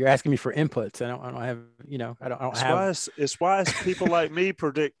you're asking me for inputs. I don't have, I don't have. It's why people like me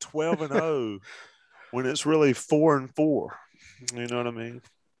predict 12-0 when it's really 4-4. You know what I mean?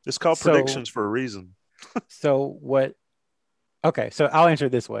 It's called predictions for a reason. Okay, so I'll answer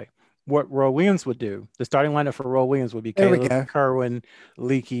it this way. What Roy Williams would do, the starting lineup for Roy Williams would be Caleb, Kerwin,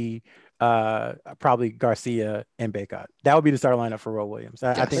 Leakey, probably Garcia, and Bacot. That would be the starting lineup for Roy Williams.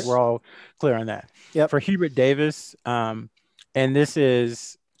 I think we're all clear on that. Yep. For Hubert Davis, and this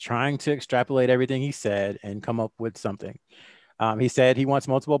is trying to extrapolate everything he said and come up with something. He said he wants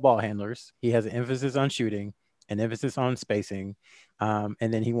multiple ball handlers. He has an emphasis on shooting, an emphasis on spacing, and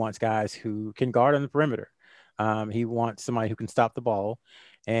then he wants guys who can guard on the perimeter. He wants somebody who can stop the ball,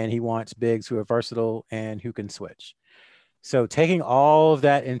 and he wants bigs who are versatile and who can switch. So taking all of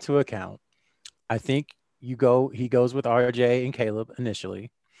that into account, I think he goes with RJ and Caleb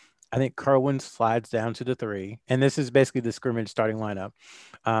initially. I think Kerwin slides down to the 3, and this is basically the scrimmage starting lineup.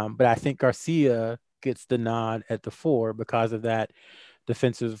 But I think Garcia gets the nod at the 4 because of that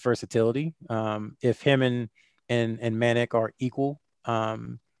defensive versatility. If him and Manick are equal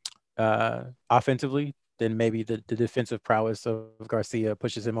offensively, then maybe the defensive prowess of Garcia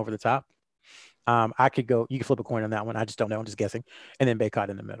pushes him over the top. You can flip a coin on that one. I just don't know. I'm just guessing. And then Bacot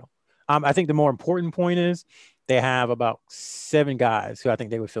in the middle. I think the more important point is they have about 7 guys who I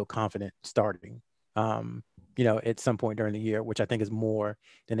think they would feel confident starting, at some point during the year, which I think is more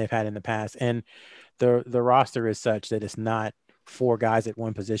than they've had in the past. And the roster is such that it's not 4 guys at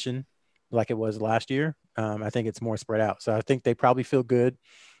one position like it was last year. I think it's more spread out. So I think they probably feel good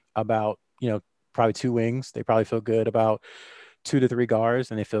about, probably 2 wings. They probably feel good about 2 to 3 guards,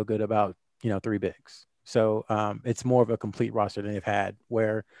 and they feel good about, 3 bigs. So it's more of a complete roster than they've had,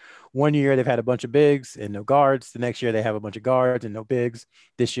 where one year they've had a bunch of bigs and no guards. The next year they have a bunch of guards and no bigs.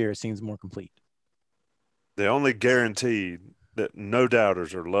 This year it seems more complete. They only guaranteed that no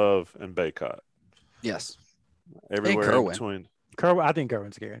doubters are Love and Bacot. Yes. Everywhere in between. I think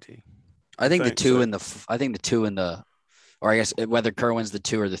Kerwin's a guarantee. I think the 2 in the or I guess whether Kerwin's the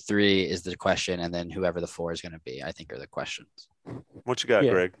 2 or the 3 is the question, and then whoever the 4 is going to be, I think, are the questions. What you got,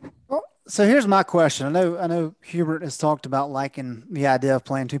 Greg? Well, So here's my question. I know Hubert has talked about liking the idea of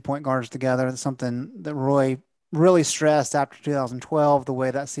playing 2 point guards together. It's something that Roy really stressed after 2012, the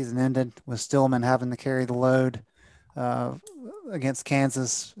way that season ended, with Stillman having to carry the load uh, against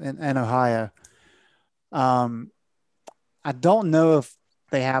Kansas and Ohio. Um, I don't know if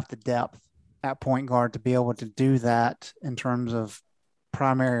they have the depth at point guard to be able to do that in terms of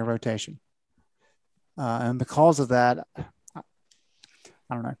primary rotation. And because of that, I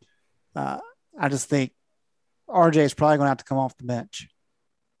don't know. I just think RJ is probably going to have to come off the bench.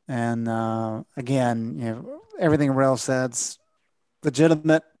 And again, everything Rel said's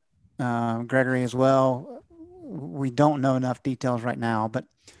legitimate. Gregory as well. We don't know enough details right now, but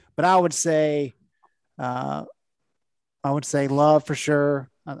I would say Love for sure.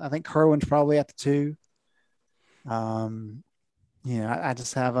 I think Kerwin's probably at the 2. I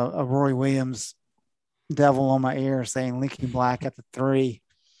just have a Rory Williams devil on my ear saying Leaky Black at the 3.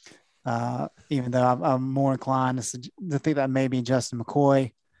 Even though I'm more inclined to think that maybe Justin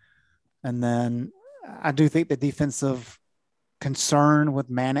McCoy. And then I do think the defensive concern with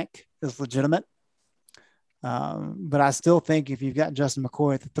Manic is legitimate. But I still think if you've got Justin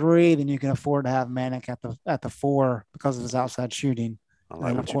McCoy at the 3, then you can afford to have Manic at the 4 because of his outside shooting. I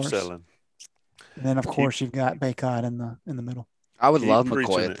like what you're selling. And then of course you've got Baycott in the middle. I would love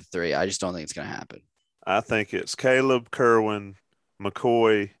McCoy at the 3. I just don't think it's going to happen. I think it's Caleb, Kerwin,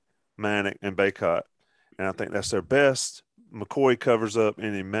 McCoy, Manic, and Baycott. And I think that's their best. McCoy covers up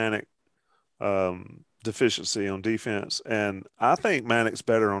any Manic deficiency on defense. And I think Manic's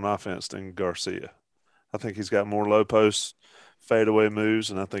better on offense than Garcia. I think he's got more low post fadeaway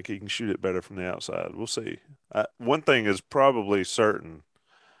moves, and I think he can shoot it better from the outside. We'll see. One thing is probably certain.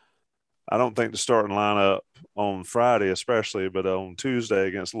 I don't think the starting lineup on Friday especially, but on Tuesday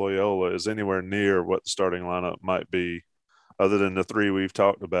against Loyola is anywhere near what the starting lineup might be other than the 3 we've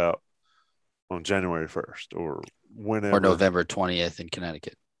talked about on January 1st or whenever. Or November 20th in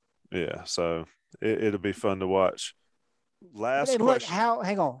Connecticut. Yeah, so it'll be fun to watch. Last question.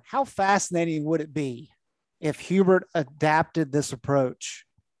 Hang on. How fascinating would it be if Hubert adapted this approach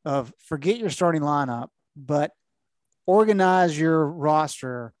of forget your starting lineup, but organize your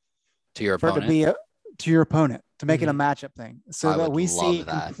roster to your opponent, to make it a matchup thing, so that we see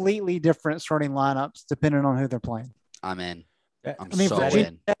completely different starting lineups depending on who they're playing. I'm in.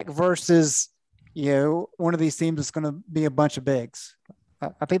 Virginia Tech versus one of these teams is going to be a bunch of bigs.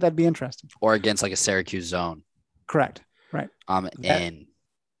 I think that'd be interesting. Or against like a Syracuse zone. Correct. Right. I'm in.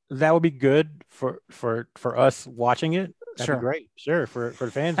 That would be good for us watching it. That'd be great. Sure. For the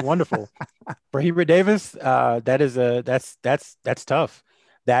fans, wonderful. For Hubert Davis, that's tough.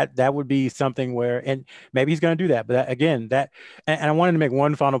 That would be something where, and maybe he's going to do that. But and I wanted to make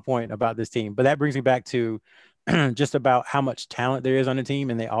one final point about this team, but that brings me back to just about how much talent there is on the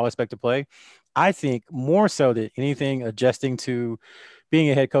team and they all expect to play. I think more so than anything, adjusting to being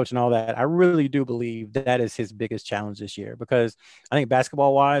a head coach and all that, I really do believe that is his biggest challenge this year, because I think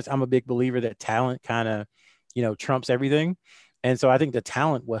basketball wise, I'm a big believer that talent kind of, trumps everything. And so I think the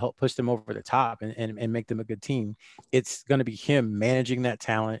talent will help push them over the top and make them a good team. It's going to be him managing that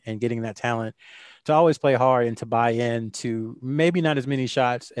talent and getting that talent to always play hard and to buy in to maybe not as many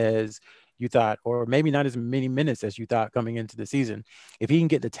shots as you thought, or maybe not as many minutes as you thought coming into the season. If he can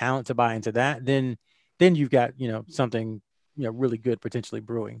get the talent to buy into that, then you've got, something, really good potentially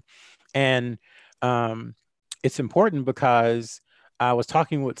brewing. And it's important because I was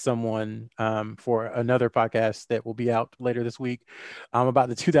talking with someone for another podcast that will be out later this week about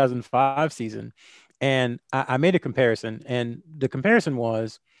the 2005 season. And I made a comparison, and the comparison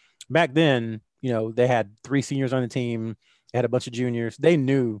was back then, they had 3 seniors on the team. They had a bunch of juniors. They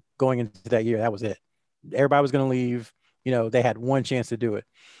knew going into that year, that was it. Everybody was going to leave. They had one chance to do it.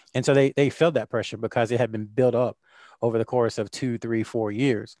 And so they felt that pressure because it had been built up over the course of 2, 3, 4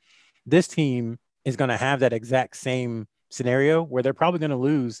 years. This team is going to have that exact same scenario where they're probably going to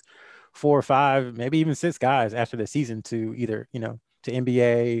lose 4 or 5, maybe even 6 guys after the season to either, to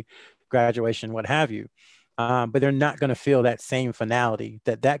NBA, graduation, what have you. But they're not going to feel that same finality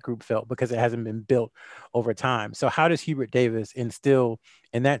that group felt because it hasn't been built over time. So how does Hubert Davis instill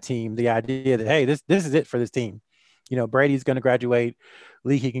in that team the idea that, hey, this is it for this team? Brady's going to graduate.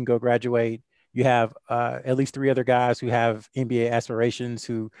 Leahy can go graduate. You have at least 3 other guys who have NBA aspirations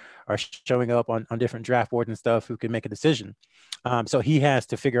who are showing up on different draft boards and stuff who can make a decision. So he has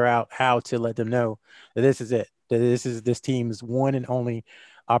to figure out how to let them know that this is it, that this is this team's one and only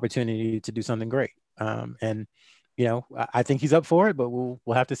opportunity to do something great. And I think he's up for it, but we'll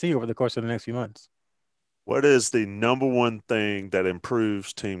have to see over the course of the next few months. What is the number one thing that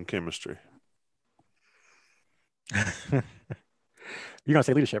improves team chemistry? You're going to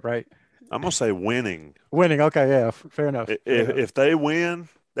say leadership, right? I'm gonna say winning. Winning. Okay, yeah, fair enough. If they win,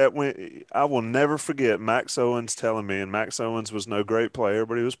 I will never forget Max Owens telling me, and Max Owens was no great player,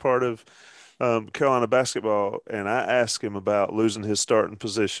 but he was part of Carolina basketball, and I asked him about losing his starting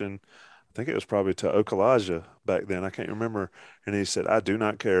position. I think it was probably to Okalaja back then. I can't remember. And he said, I do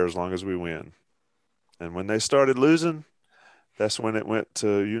not care as long as we win. And when they started losing, that's when it went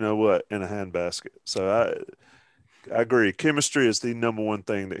to you know what in a handbasket. So I agree. Chemistry is the number one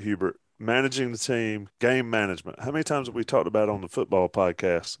thing that Hubert managing the team, game management. How many times have we talked about on the football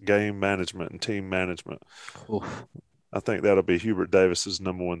podcast, game management and team management? Oof. I think that'll be Hubert Davis's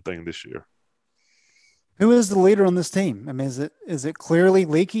number one thing this year. Who is the leader on this team? I mean, is it clearly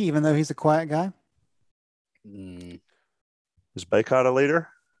Leaky, even though he's a quiet guy? Is Baycott a leader?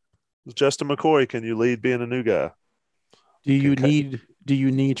 Is Justin McCoy, can you lead being a new guy? Do you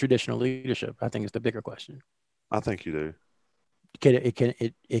need traditional leadership? I think it's the bigger question. I think you do.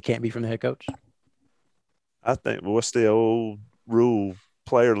 It can't be from the head coach. I think what's the old rule?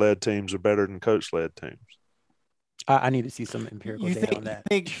 Player-led teams are better than coach-led teams. I need to see some empirical data on that.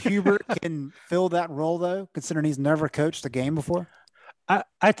 You think Hubert can fill that role, though, considering he's never coached a game before?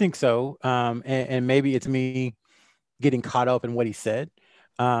 I think so. And maybe it's me getting caught up in what he said.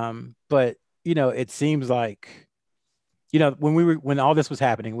 But, it seems like, when all this was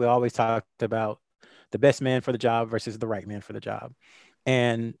happening, we always talked about the best man for the job versus the right man for the job.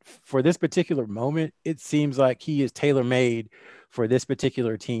 And for this particular moment, it seems like he is tailor-made for this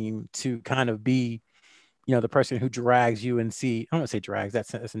particular team to kind of be, the person who drags UNC. I don't want to say drags,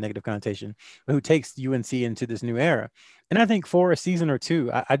 that's a negative connotation, but who takes UNC into this new era. And I think for a season or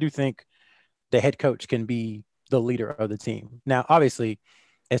two, I do think the head coach can be the leader of the team. Now, obviously,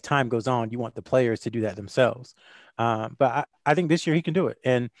 as time goes on, you want the players to do that themselves. But I think this year he can do it.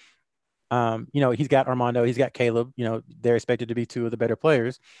 And, he's got Armando, he's got Caleb, they're expected to be two of the better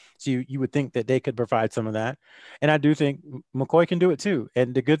players. So you would think that they could provide some of that. And I do think McCoy can do it too.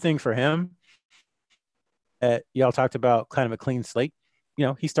 And the good thing for him, y'all talked about kind of a clean slate.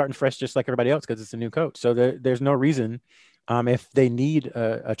 He's starting fresh just like everybody else because it's a new coach. So there's no reason if they need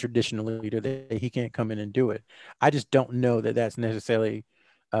a traditional leader that he can't come in and do it. I just don't know that that's necessarily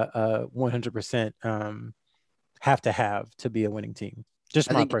a 100% have to be a winning team.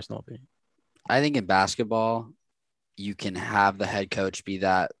 Just my personal opinion. I think in basketball, you can have the head coach be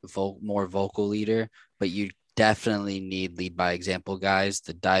that more vocal leader, but you definitely need lead by example guys,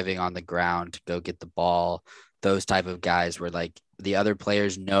 the diving on the ground to go get the ball, those type of guys where like the other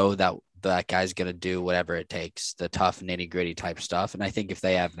players know that guy's going to do whatever it takes, the tough nitty gritty type stuff. And I think if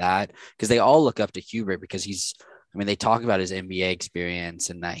they have that, because they all look up to Hubert because they talk about his NBA experience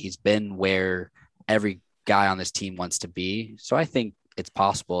and that he's been where every guy on this team wants to be. So I think it's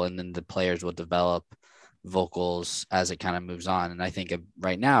possible. And then the players will develop vocals as it kind of moves on. And I think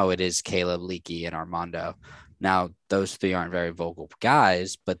right now it is Caleb, Leaky, and Armando. Now, those three aren't very vocal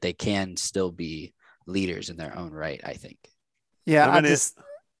guys, but they can still be leaders in their own right, I think. Yeah, I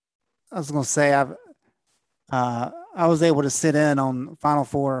was going to say, I was able to sit in on Final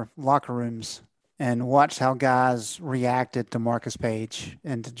Four locker rooms and watch how guys reacted to Marcus Page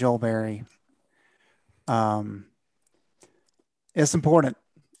and to Joel Berry. It's important.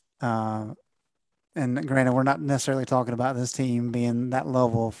 And granted, we're not necessarily talking about this team being that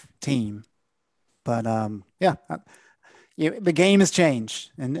level of team. But, the game has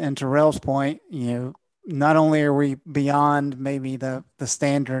changed. And Terrell's point, not only are we beyond maybe the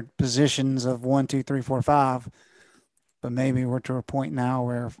standard positions of 1, 2, 3, 4, 5, but maybe we're to a point now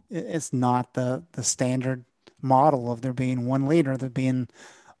where it's not the standard model of there being one leader, there being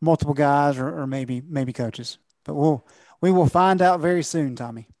multiple guys or maybe coaches. But we will find out very soon,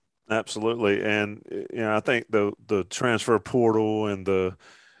 Tommy. Absolutely. And, I think the transfer portal and the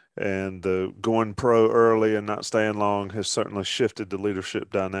going pro early and not staying long has certainly shifted the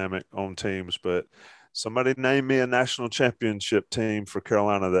leadership dynamic on teams. But somebody name me a national championship team for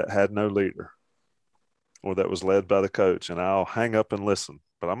Carolina that had no leader or that was led by the coach, and I'll hang up and listen.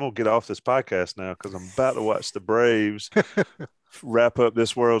 But I'm going to get off this podcast now because I'm about to watch the Braves wrap up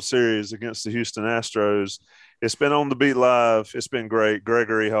this World Series against the Houston Astros. It's been On the Beat Live. It's been great.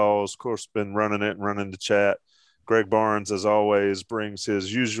 Gregory Hall, of course, been running it and running the chat. Greg Barnes, as always, brings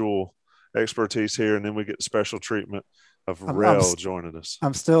his usual expertise here, and then we get the special treatment of Rel joining us.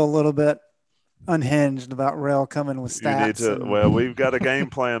 I'm still a little bit unhinged about Rel coming with stats. You need to. Well, we've got a game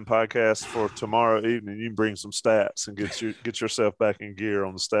plan podcast for tomorrow evening. You can bring some stats and get yourself back in gear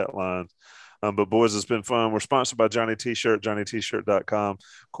on the stat line. But boys, it's been fun. We're sponsored by Johnny T-Shirt, JohnnyT-Shirt.com.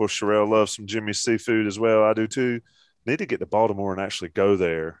 Of course, Sherrell loves some Jimmy's seafood as well. I do too. Need to get to Baltimore and actually go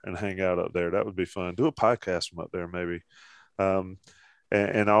there and hang out up there. That would be fun. Do a podcast from up there maybe.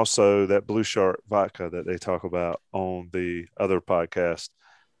 and also that Blue Shark vodka that they talk about on the other podcast.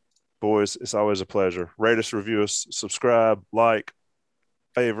 Boys, it's always a pleasure. Rate us, review us, subscribe, like,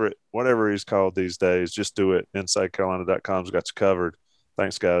 favorite, whatever he's called these days. Just do it. InsideCarolina.com's got you covered.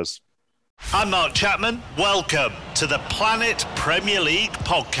 Thanks, guys. I'm Mark Chapman. Welcome to the Planet Premier League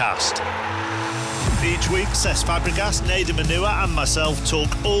podcast. Each week, Cesc Fabregas, Nader Manua and myself talk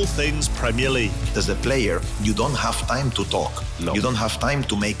all things Premier League. As a player, you don't have time to talk. No. You don't have time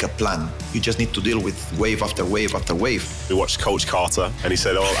to make a plan. You just need to deal with wave after wave after wave. We watched Coach Carter and he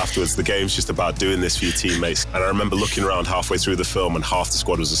said, afterwards, the game's just about doing this for your teammates. And I remember looking around halfway through the film and half the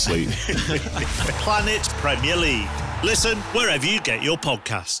squad was asleep. Planet Premier League. Listen wherever you get your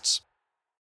podcasts.